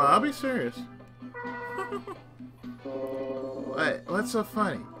 I'll be serious. What's so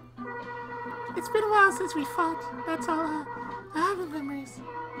funny? It's been a while since we fought. That's all. I have no memories.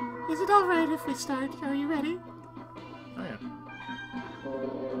 Is it alright if we start? Are you ready? Oh yeah.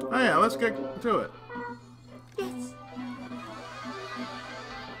 Oh yeah, let's get to it. Yes.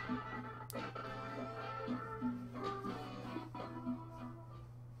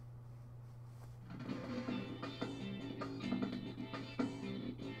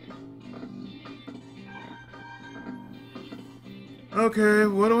 Okay,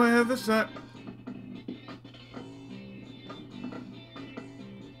 what do I have this at?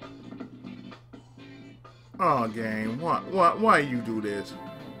 Oh, game, why you do this?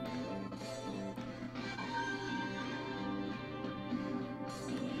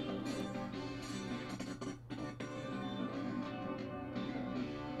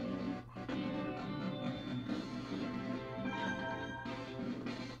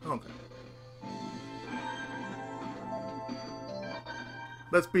 Okay.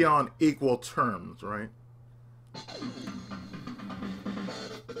 Let's be on equal terms, right?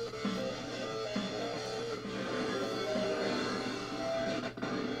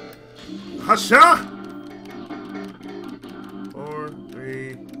 Hasha! 4,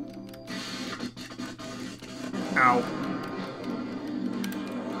 3. Ow.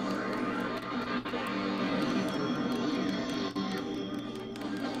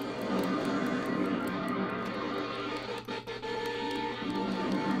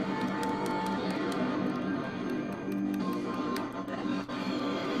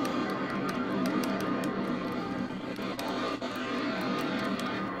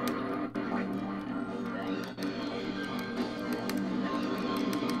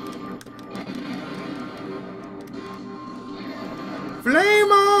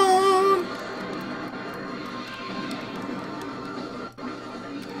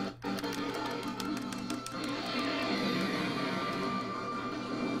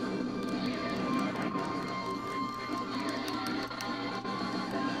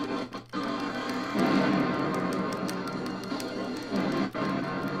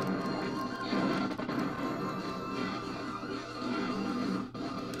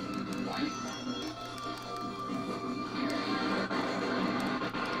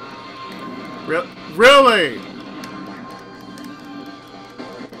 Really?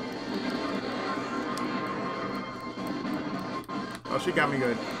 Oh, she got me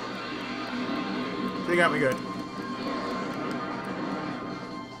good. She got me good.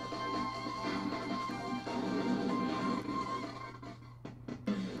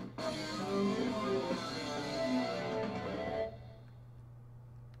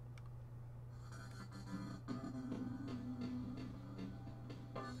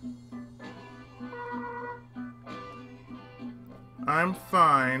 I'm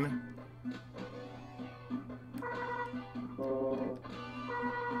fine.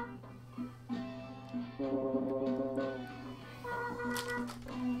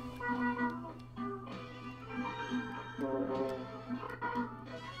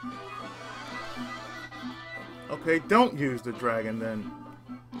 Okay, don't use the dragon then.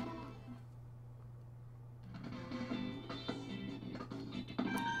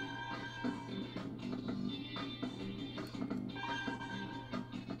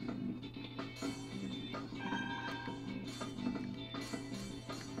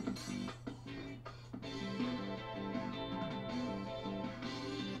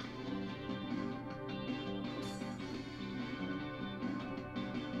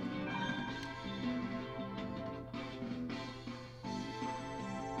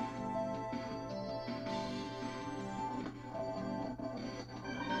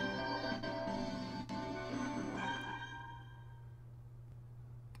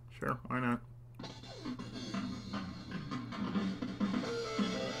 Sure, why not?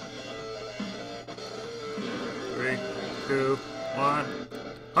 Three, two, one.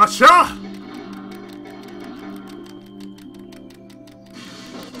 Asha!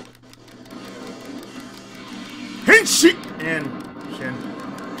 Hinshi! And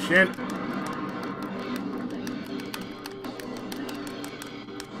Shin.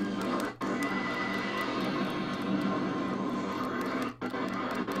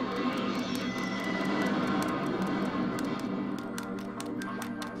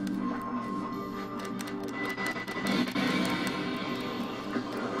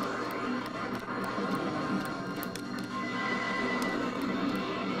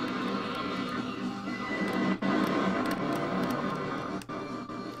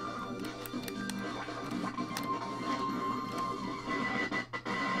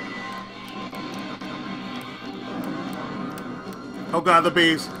 Oh god, the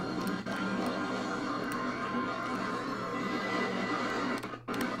bees.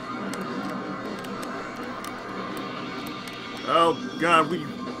 Oh god, we...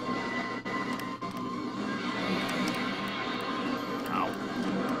 Ow.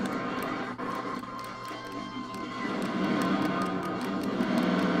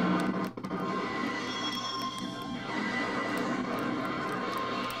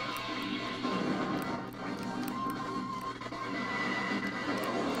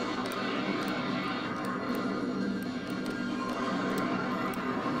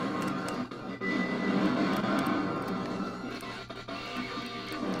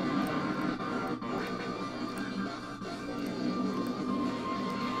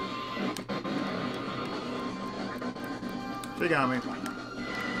 They got me.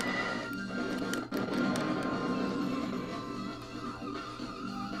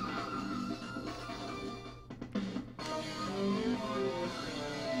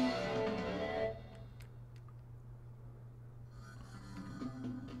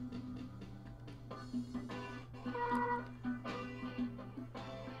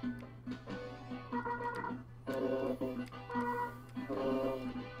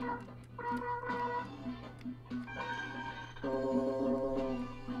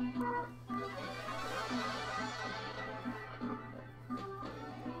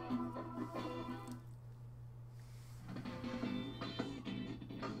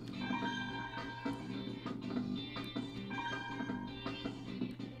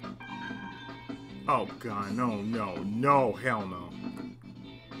 Oh god, no, hell no.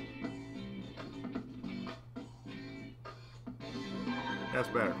 That's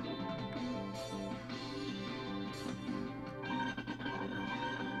better.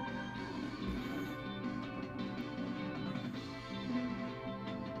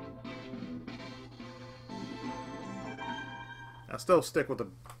 I still stick with the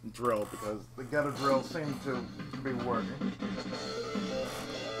drill because the gutter drill seems to be working.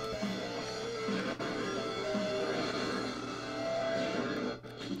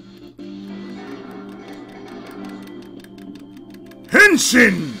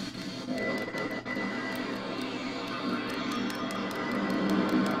 Henshin!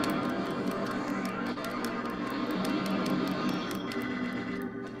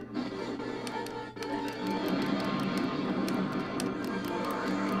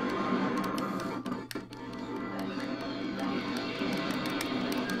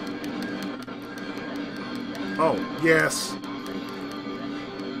 Oh, yes.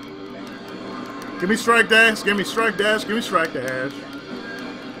 Give me strike dash. Give me strike dash. Give me strike dash.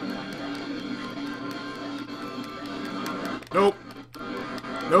 Nope.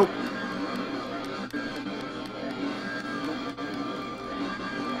 Nope.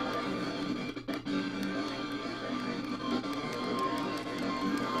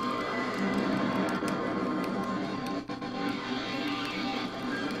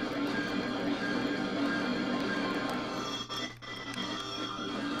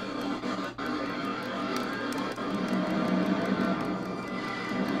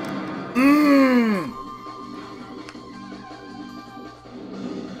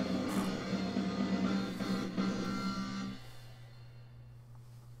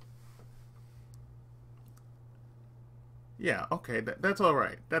 Yeah, okay, that's all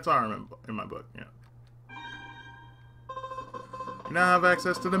right. That's all I remember in my book, yeah. You now have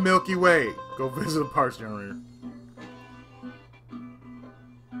access to the Milky Way. Go visit the parts generator.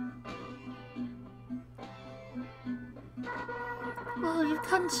 Well, you've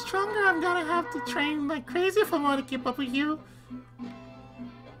gotten stronger. I'm gonna have to train like crazy if I want to keep up with you.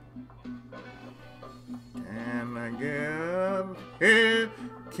 Can I get out of here?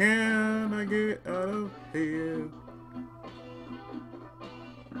 Can I get out of here?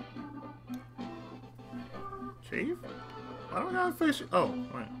 Chief? I don't got a fish. Oh,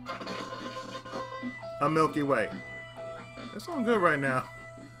 wait. A Milky Way. That sounds good right now.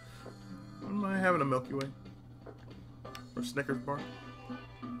 Am I having a Milky Way? Or Snickers bar?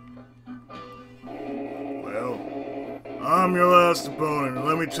 Well, I'm your last opponent, and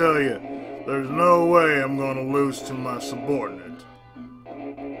let me tell you, there's no way I'm gonna lose to my subordinate.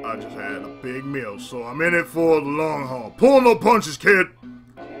 I just had a big meal, so I'm in it for the long haul. Pull no punches, kid!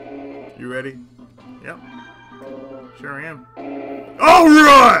 You ready? Yep. Sure am.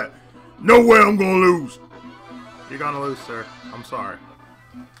 Alright! No way I'm gonna lose! You're gonna lose, sir. I'm sorry.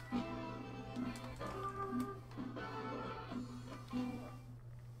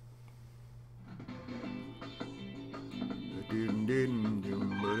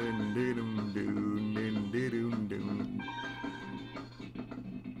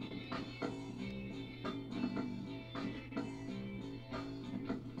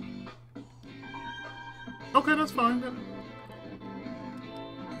 Okay, that's fine.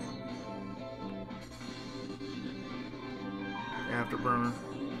 Afterburner.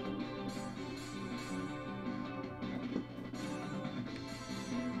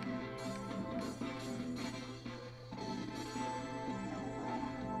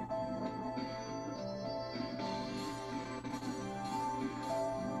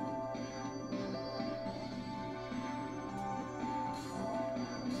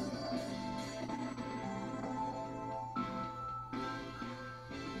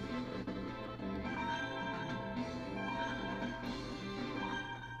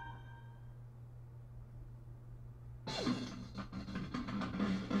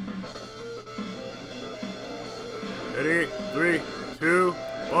 Ready? 3, 2,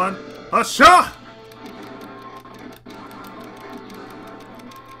 1. Hasha!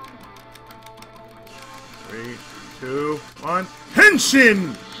 Three, 2, 1.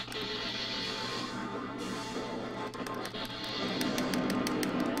 Henshin!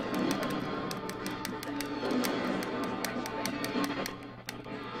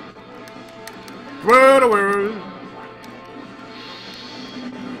 Where the world?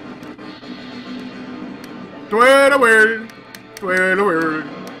 Twirl the world, twirl the world,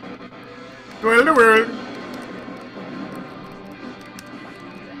 twirl the world.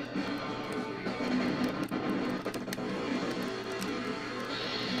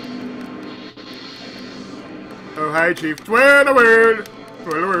 Oh, hi, Chief. Twirl the world,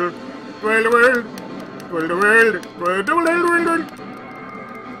 twirl the world, twirl the world, twirl the world, twirl the world.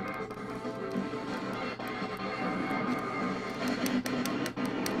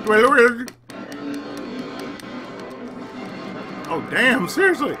 Twirl the world. Oh, damn,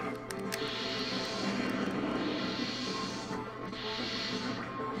 seriously.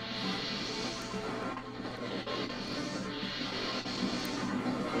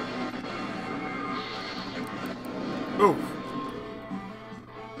 Oof.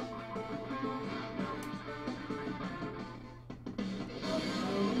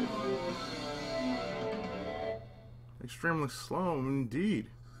 Extremely slow indeed.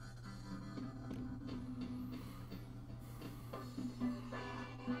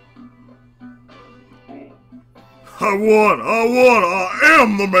 I won! I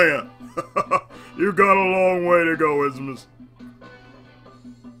am the man! You got a long way to go, Ismus.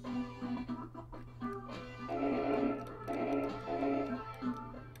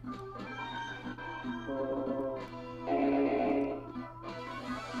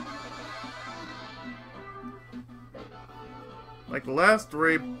 Like the last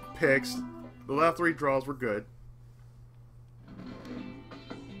 3 picks, the last 3 draws were good.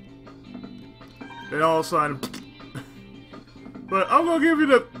 Then all of a sudden, but I'm gonna give you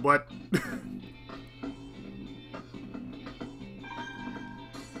the what?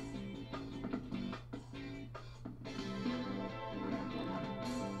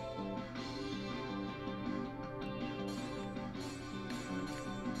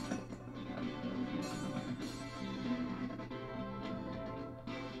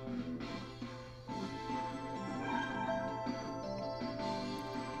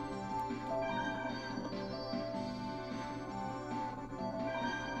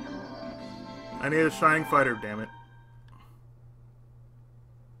 I need a shining fighter, damn it.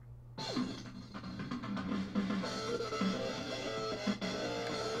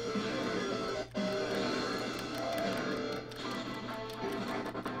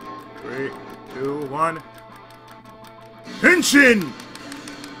 Three, two, one. Henshin!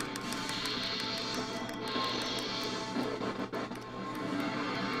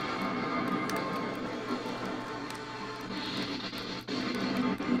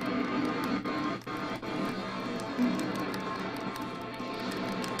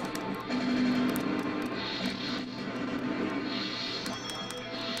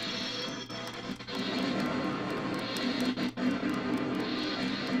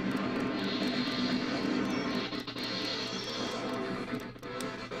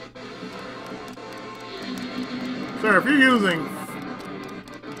 Sir, if you're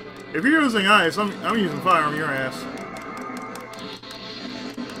using ice, I'm using fire on your ass.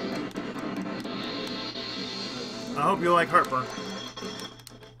 I hope you like heartburn.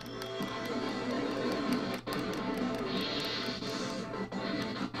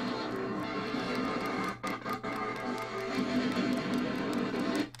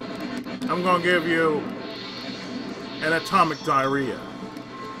 I'm gonna give you an atomic diarrhea.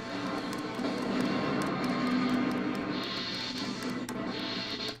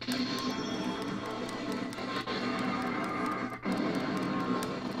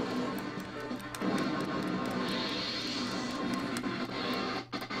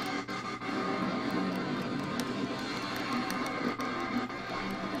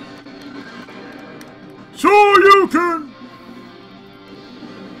 So you can!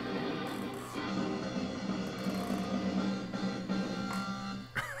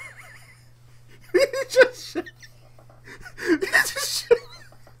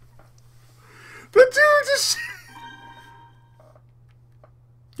 The dude just...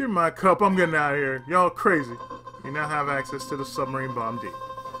 Give me my cup, I'm getting out of here. Y'all crazy. You now have access to the submarine bomb D.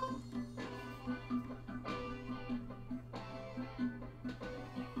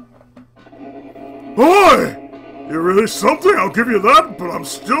 Boy! You're really something, I'll give you that, but I'm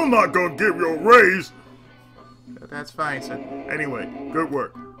still not gonna give you a raise. That's fine, son. Anyway, good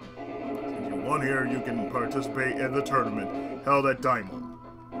work. Since you won here, you can participate in the tournament held at Daimon.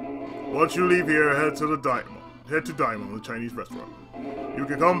 Once you leave here, head to Daimon, the Chinese restaurant. You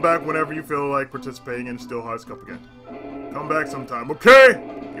can come back whenever you feel like participating in Still Hearts Cup again. Come back sometime, okay?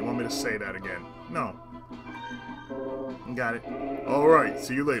 You want me to say that again? No. Got it. Alright,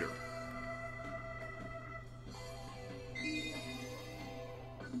 see you later.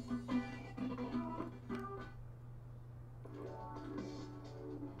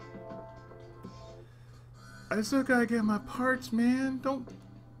 I still gotta get my parts, man. Don't...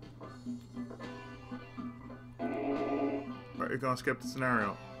 Alright, you're gonna skip the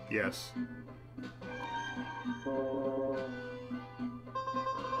scenario. Yes.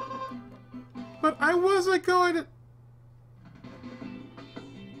 But I wasn't going to...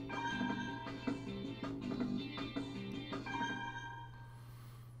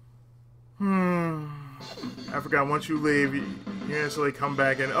 I forgot, once you leave, you instantly come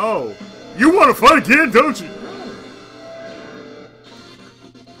back and... Oh! You want to fight again, don't you?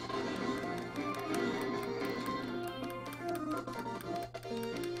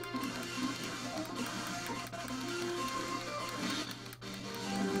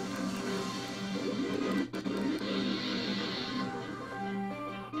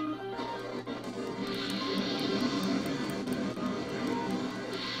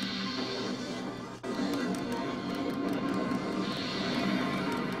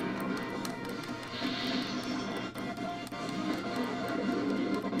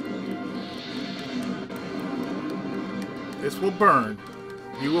 This will burn.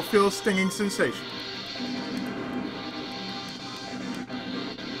 You will feel a stinging sensation.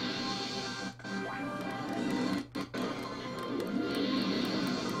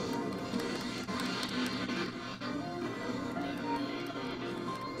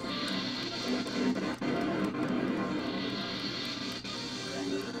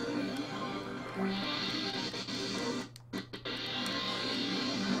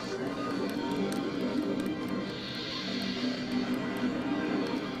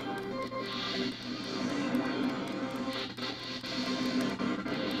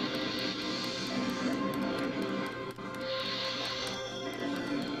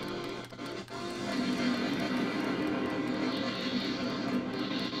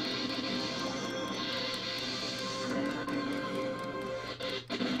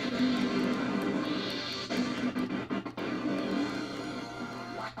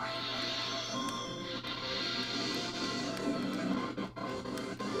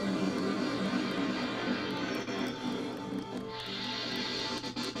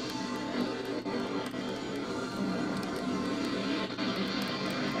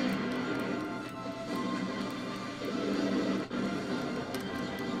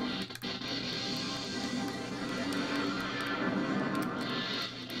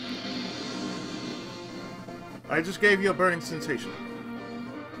 I just gave you a burning sensation.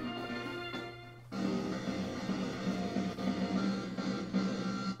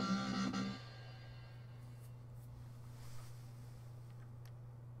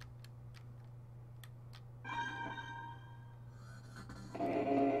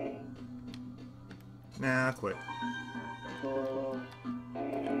 Nah, I quit.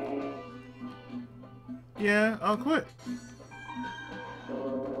 Yeah, I'll quit.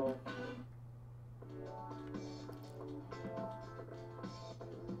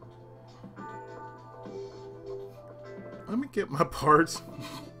 Let me get my parts.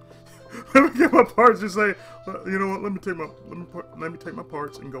 Let me get my parts and say, you know what? Let me take my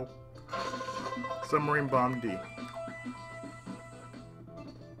parts and go. Submarine bomb D.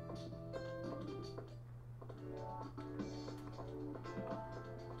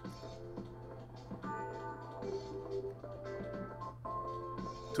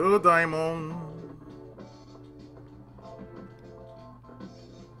 To diamond.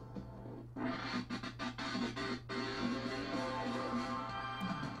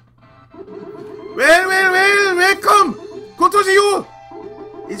 Welcome! Good to see you!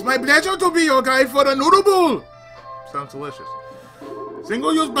 It's my pleasure to be your guide for the Noodle Bowl! Sounds delicious.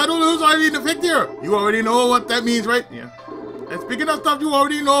 Single-use battle rules are in effect here. You already know what that means, right? Yeah. And speaking of stuff you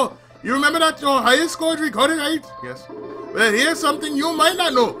already know, you remember that your highest score is recorded, right? Yes. Well, here's something you might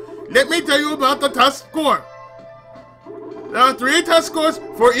not know. Let me tell you about the task score. There are 3 task scores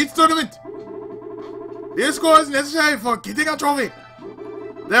for each tournament. This score is necessary for getting a trophy.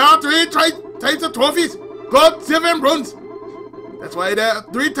 There are 3 types of trophies: gold, silver, and bronze. That's why there are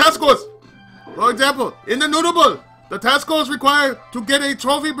 3 task scores. For example, in the Noodle Bowl, the task scores require to get a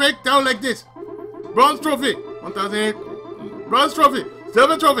trophy breakdown like this: bronze trophy, 1,008. Bronze trophy,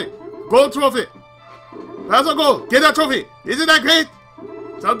 silver trophy, gold trophy. Pass a goal, get a trophy. Isn't that great?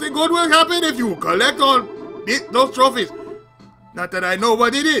 Something good will happen if you collect all those trophies. Not that I know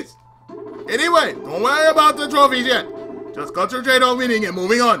what it is. Anyway, don't worry about the trophies yet. Just concentrate on winning and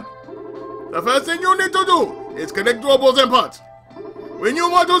moving on. The first thing you need to do is collect Robos and parts. When you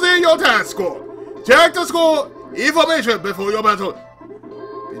want to see your task score, check the score information before your battle.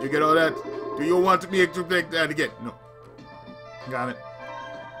 Did you get all that? Do you want me to take that again? No. Got it.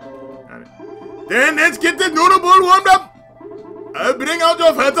 Got it. Then let's get the Noodle Bowl warmed up. I'll bring out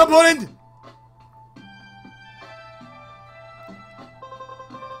your first opponent.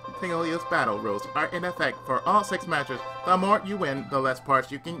 Single-use battle rules are in effect for all 6 matches. The more you win, the less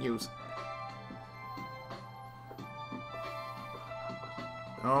parts you can use.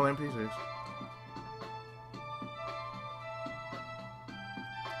 All NPCs.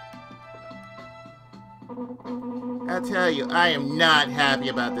 I tell you, I am not happy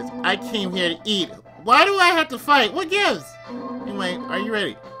about this. I came here to eat. Why do I have to fight? What gives? Anyway, are you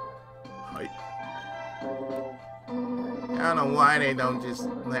ready? Hi. I don't know why they don't just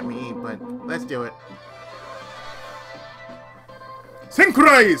let me eat, but let's do it.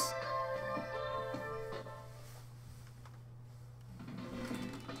 Synchronize!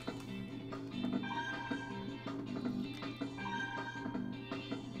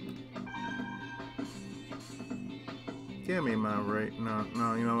 Give me my rate.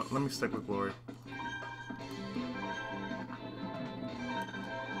 No, you know what? Let me stick with Glory.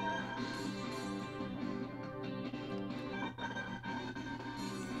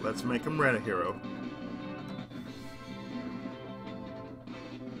 Let's make him Red a hero.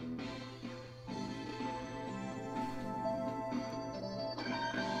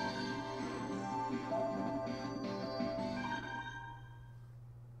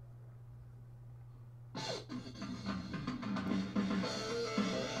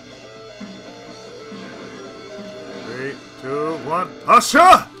 Three, two, one,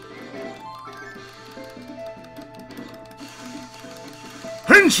 Asha!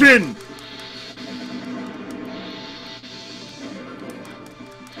 Henshin!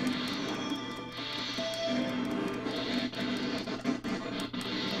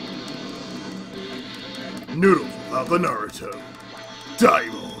 Noodles of the Naruto.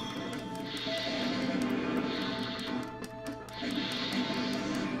 Diamond.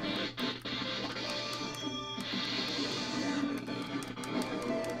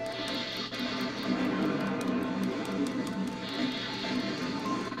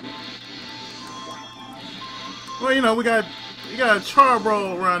 Well, you know, we got a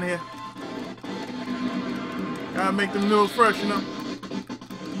charbroil around here. Gotta make them noodles fresh, you know.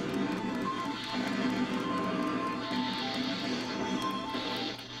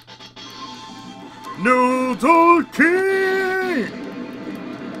 Noodle King!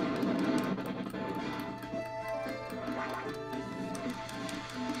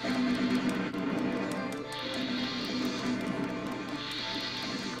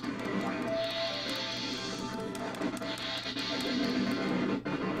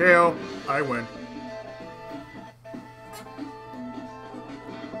 KO. I win.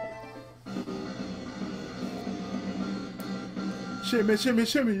 Shimmy, shimmy,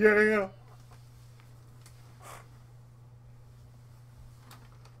 shimmy, yeah.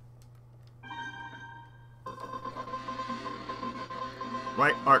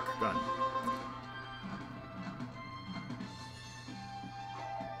 Right arc gun.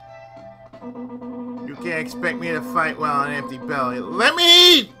 You can't expect me to fight while on an empty belly. Let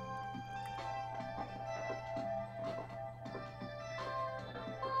me eat!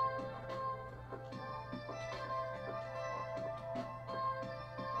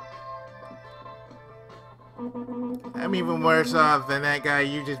 I'm even worse off than that guy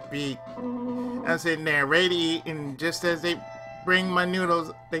you just beat. I'm sitting there ready to eat, and just as they bring my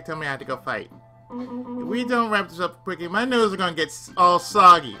noodles, they tell me I have to go fight. If we don't wrap this up quickly, my noodles are gonna get all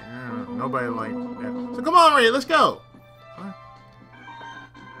soggy. Nobody liked that. So come on, Ray, let's go.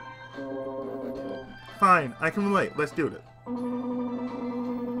 Fine, I can relate. Let's do it.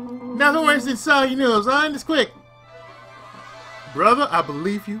 Nothing worse than soggy noodles, huh? And it's quick. Brother, I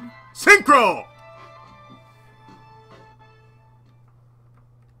believe you. Synchro!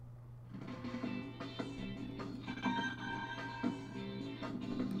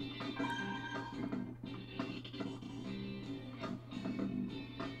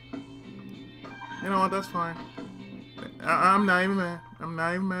 You know what? That's fine. I'm not even mad. I'm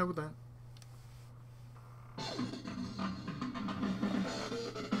not even mad with that.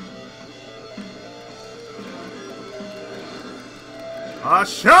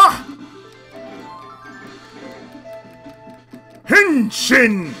 Asha!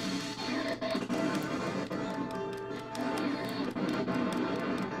 Henshin!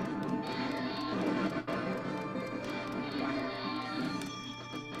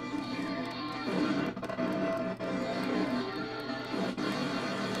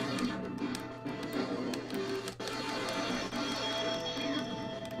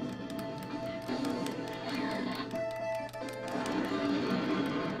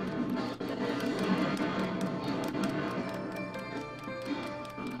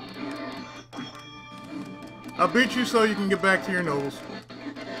 I'll beat you so you can get back to your noodles.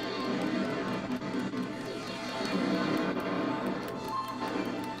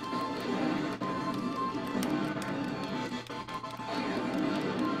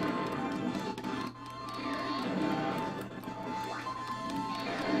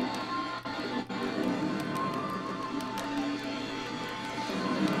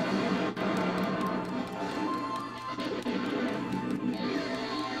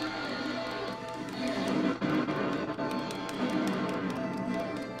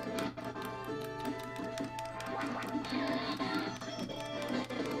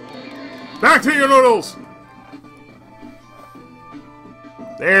 Back to your noodles!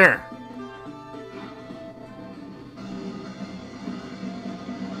 There!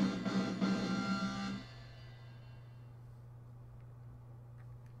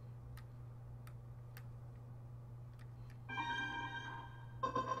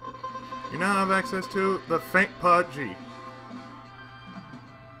 You now have access to the Faint Pod G.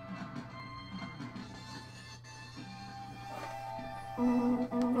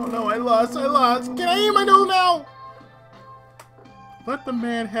 Oh no, I lost. Can I eat my noodle now? Let the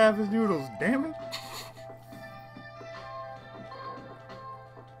man have his noodles, damn it.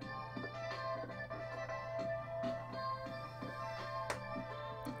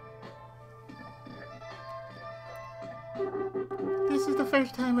 This is the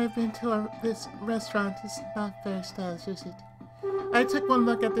first time I've been to this restaurant. It's not very stylish, is it? I took one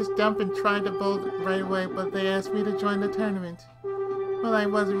look at this dump and tried to bolt it right away, but they asked me to join the tournament. Well, I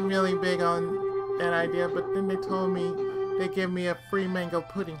wasn't really big on that idea, but then they told me they'd give me a free mango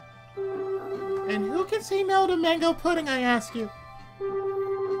pudding. And who can say no to mango pudding, I ask you?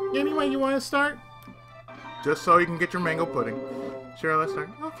 Anyway, you want to start? Just so you can get your mango pudding. Sure, let's start.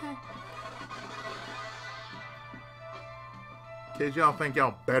 Okay. Kids, y'all think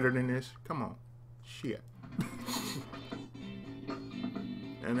y'all better than this? Come on. Shit.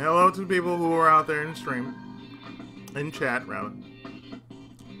 And hello to the people who are out there in stream. In chat, rather.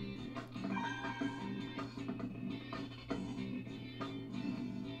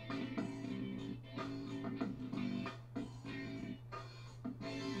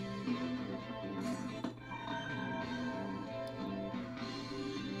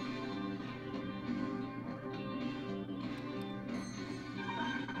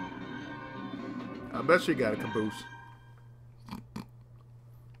 I bet she got a caboose.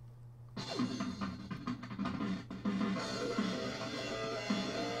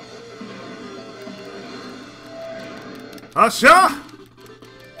 Asha!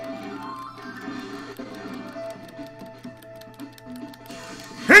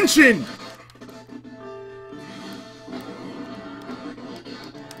 Attention!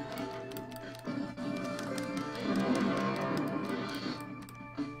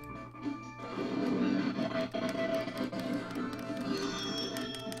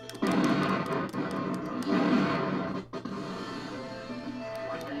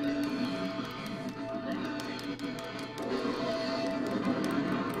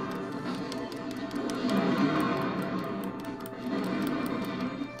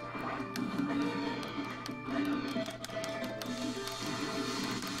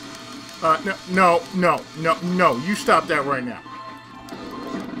 No, you stop that right now.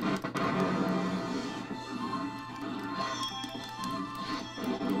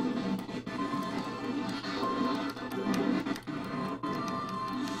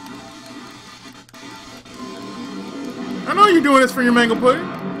 I know you're doing this for your mango pudding.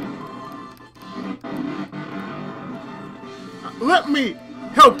 Let me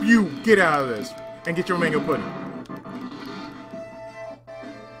help you get out of this and get your mango pudding.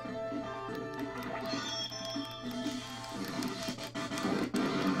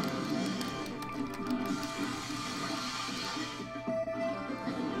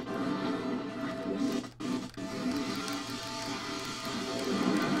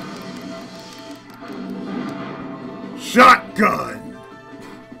 Shotgun!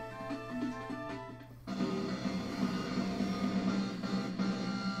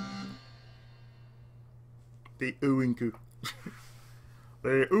 The ooh-winku.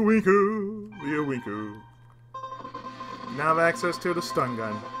 The ooh-winku. The ooh-winku. Now have access to the stun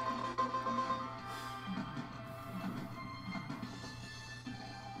gun.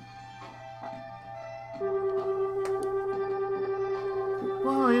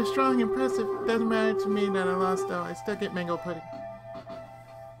 Wow, you're strong, impressive. Doesn't matter to me that I lost, though. I still get mango pudding.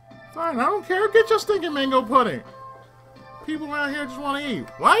 Fine, I don't care. Get your stinking mango pudding. People around here just want to eat.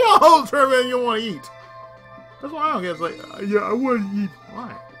 Why y'all hold trivia and you want to eat? That's why I don't get. It's like, yeah, I want to eat.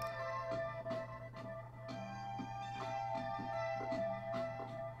 Why?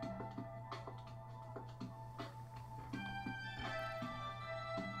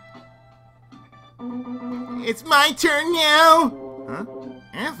 It's my turn now. Huh?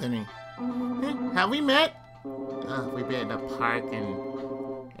 Anthony? Have we met? We met in the park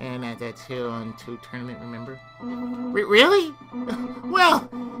and at that 2-on-2 tournament, remember? Really? Well,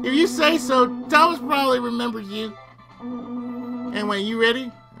 if you say so, Thomas probably remembers you. Anyway, you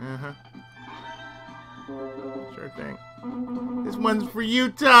ready? Uh-huh. Sure thing. This one's for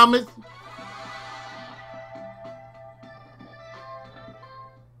you, Thomas.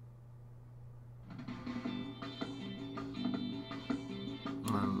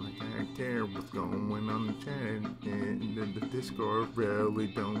 What's going on the chat and the Discord really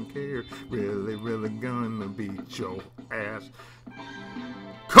don't care. Really gonna beat your ass.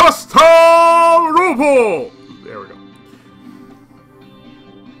 Custom Robo! There we go.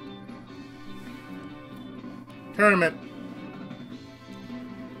 Tournament.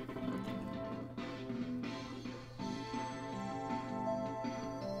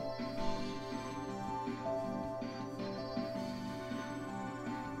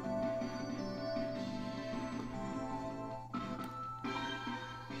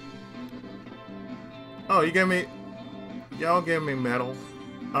 Oh, you gave me... Y'all gave me metal.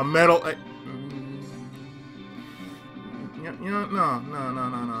 A metal... You know, no.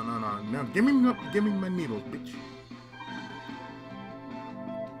 Give me my needles, bitch.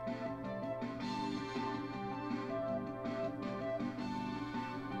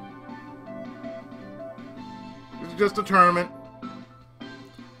 This is just a tournament.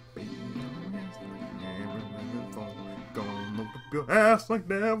 Gonna whip your ass like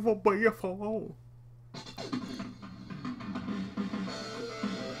never before.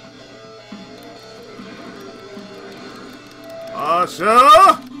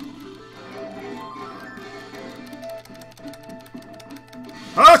 Asha!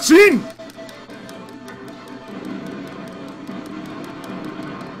 Hachin!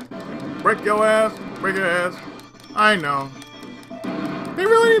 Break your ass, break your ass. I know. They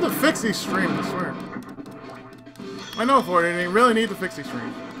really need to fix these streams, I swear. I know for it, they really need to fix these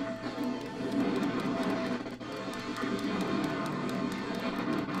streams.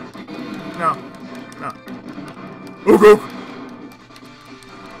 No. Ook. Ook.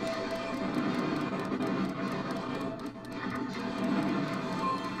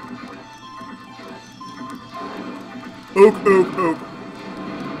 Ook.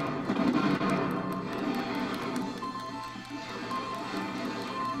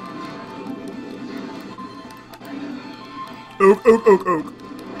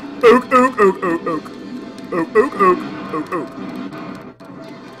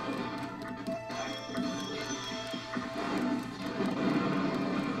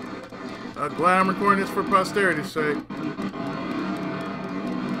 posterity's sake.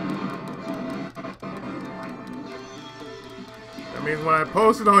 That means when I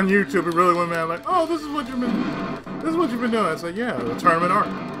post it on YouTube, it really went, man, like, oh, this is what you've been doing. It's like, yeah, the tournament art.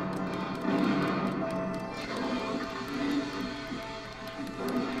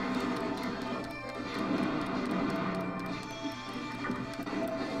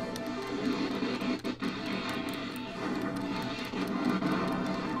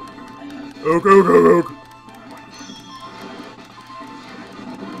 Oak, oak, oak, oak.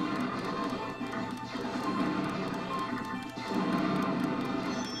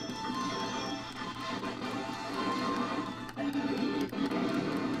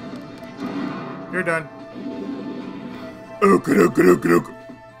 You're done. Oak, oak, oak, oak.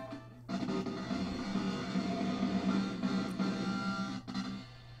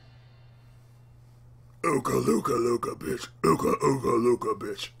 Oka, luka, luka, bitch. Oka, oka, luka,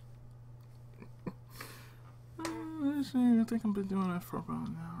 bitch. I think I've been doing that for about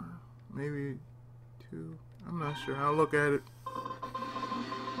an hour. Maybe 2. I'm not sure. I'll look at it.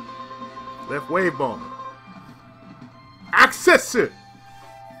 Left wave ball. Access it!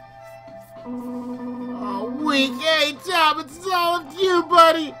 Oh, weak. Hey, Tom, it's all with you,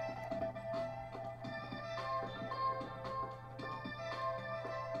 buddy.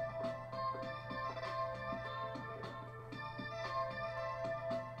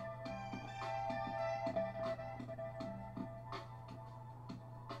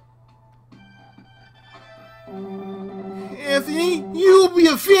 Anthony, you'll be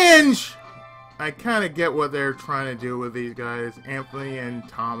avenged! I kind of get what they're trying to do with these guys. Anthony and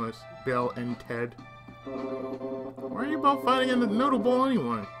Thomas, Bill and Ted. Why are you both fighting in the noodle bowl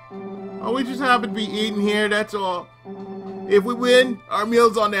anyway? Oh, we just happen to be eating here, that's all. If we win, our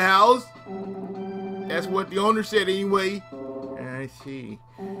meal's on the house. That's what the owner said anyway. I see.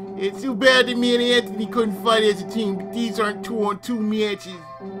 It's too bad that me and Anthony couldn't fight as a team, but these aren't 2-on-2 matches.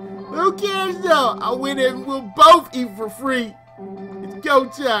 Who cares though? I'll win it and we'll both eat for free. It's go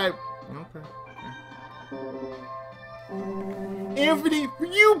time. Okay. Anthony, for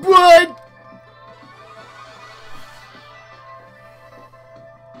you, bud!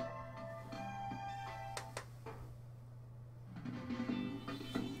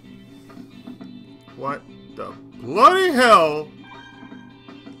 What the bloody hell?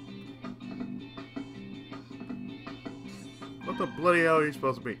 What the bloody hell are you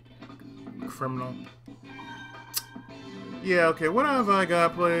supposed to be? Criminal? Yeah, okay, what have I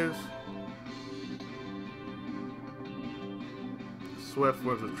got, please? Swift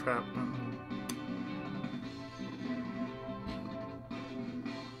was a trap.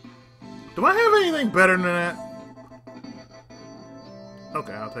 Do I have anything better than that?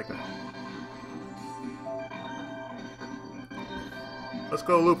 Okay, I'll take that. Let's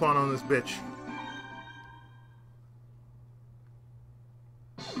go Lupin on this bitch.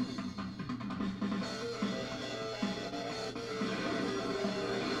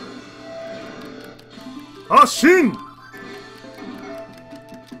 Ashin!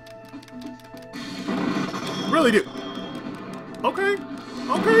 Really do. Okay.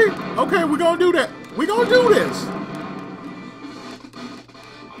 Okay. Okay, we're gonna do that. We're gonna do this.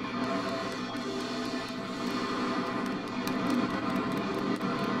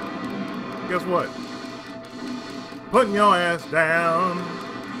 Guess what? Putting your ass down.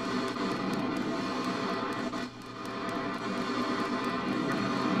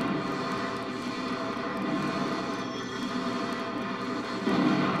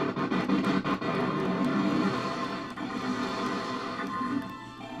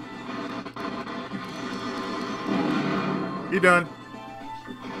 You done?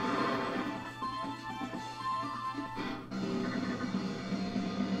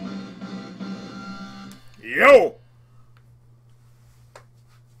 Yo!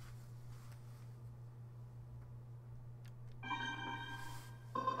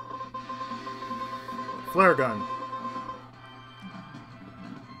 Flare gun.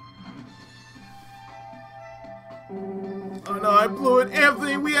 Oh no, I blew it.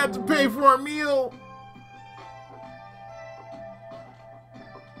 Anthony, we have to pay for our meal.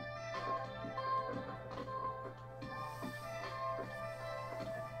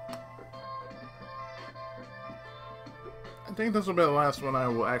 I think this will be the last one I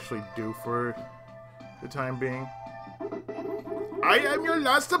will actually do for the time being. I am your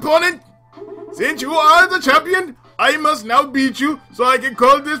last opponent. Since you are the champion, I must now beat you so I can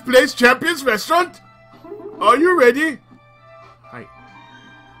call this place Champion's Restaurant. Are you ready? Hi.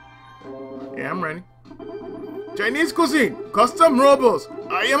 Yeah, I'm ready. Chinese cuisine, custom robos.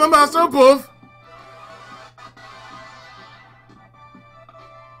 I am a master of both.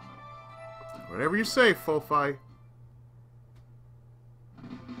 Whatever you say, Fofi.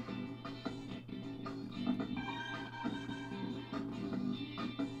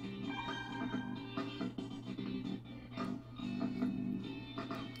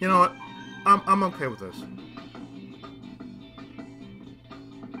 You know what? I'm okay with this.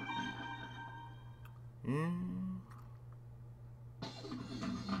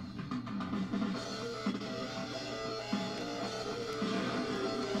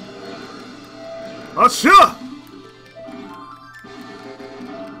 Oh, sure!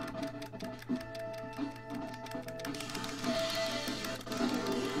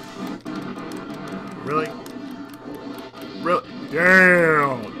 Really? Really?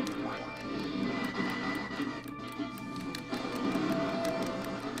 Damn!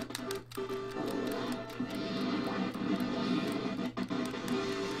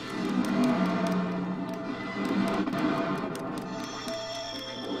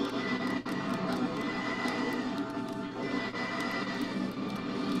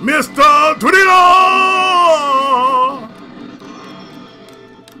 Mr. Tornado!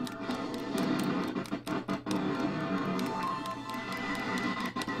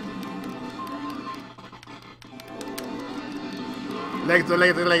 Legs,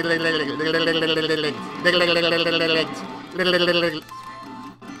 legs, legs, legs, legs, legs, legs, leg.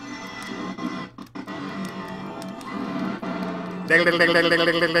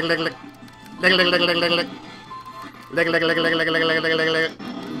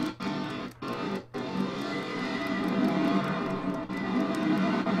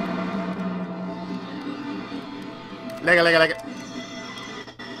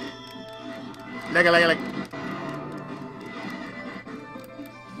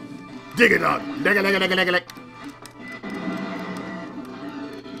 Dig it out. Leg. Leg.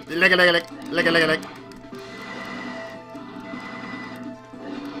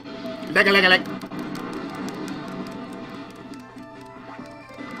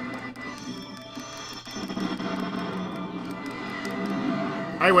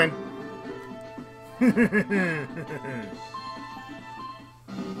 I win.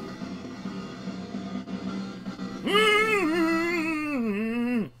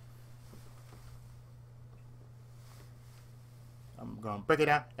 I'm gonna break it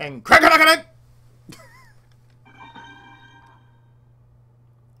out and crack it.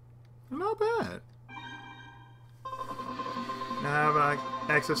 Not bad. Now I have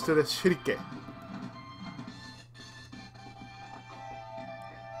access to the shuriken.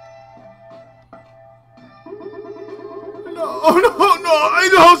 No, I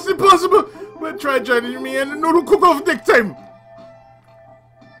know it's impossible. But try joining me and the noodle cook-off next time.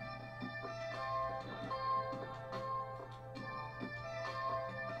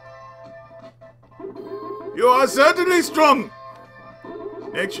 You are certainly strong.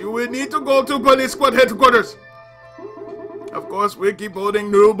 Next, you will need to go to police squad headquarters. Of course, we'll keep holding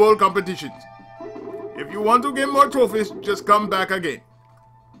noodle bowl competitions. If you want to get more trophies, just come back again.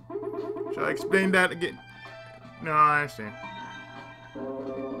 Shall I explain that again? No, I understand.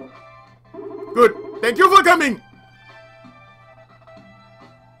 Good. Thank you for coming.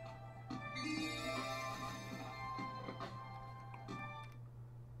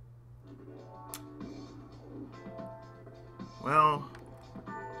 Well,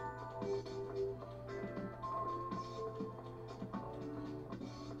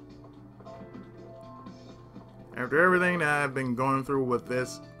 after everything that I've been going through with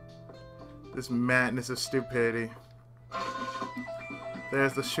this madness of stupidity,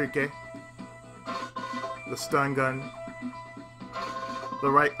 there's the shuriken, the stun gun,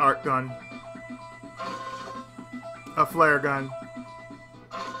 the right arc gun, a flare gun,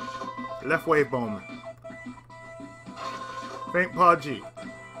 left wave bomb, faint paw G.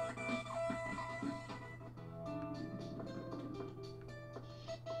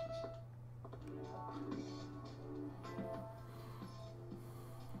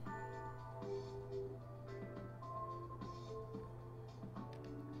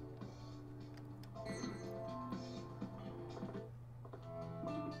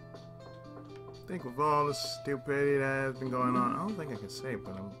 I think with all the stupidity that has been going on, I don't think I can save,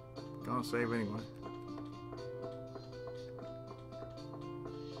 but I'm gonna save anyway.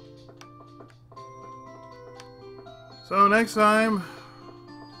 So next time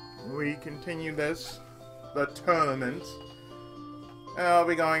we continue the tournament, I'll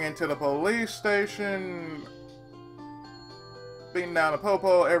be going into the police station, beating down a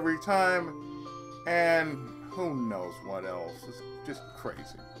popo every time, and who knows what else. It's just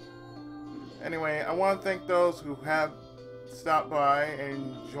crazy. Anyway, I want to thank those who have stopped by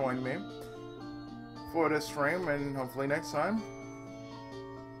and joined me for this stream, and hopefully next time.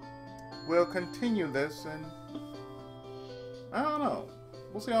 we'll continue this, and I don't know.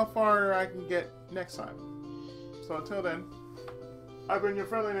 We'll see how far I can get next time. So until then, I've been your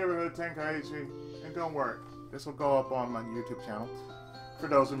friendly neighborhood Tenkaichi, and don't worry, this will go up on my YouTube channel for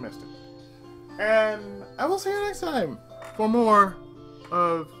those who missed it. And I will see you next time for more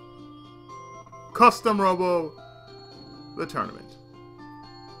of Custom Robo, the tournament.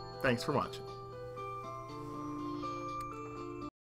 Thanks for watching.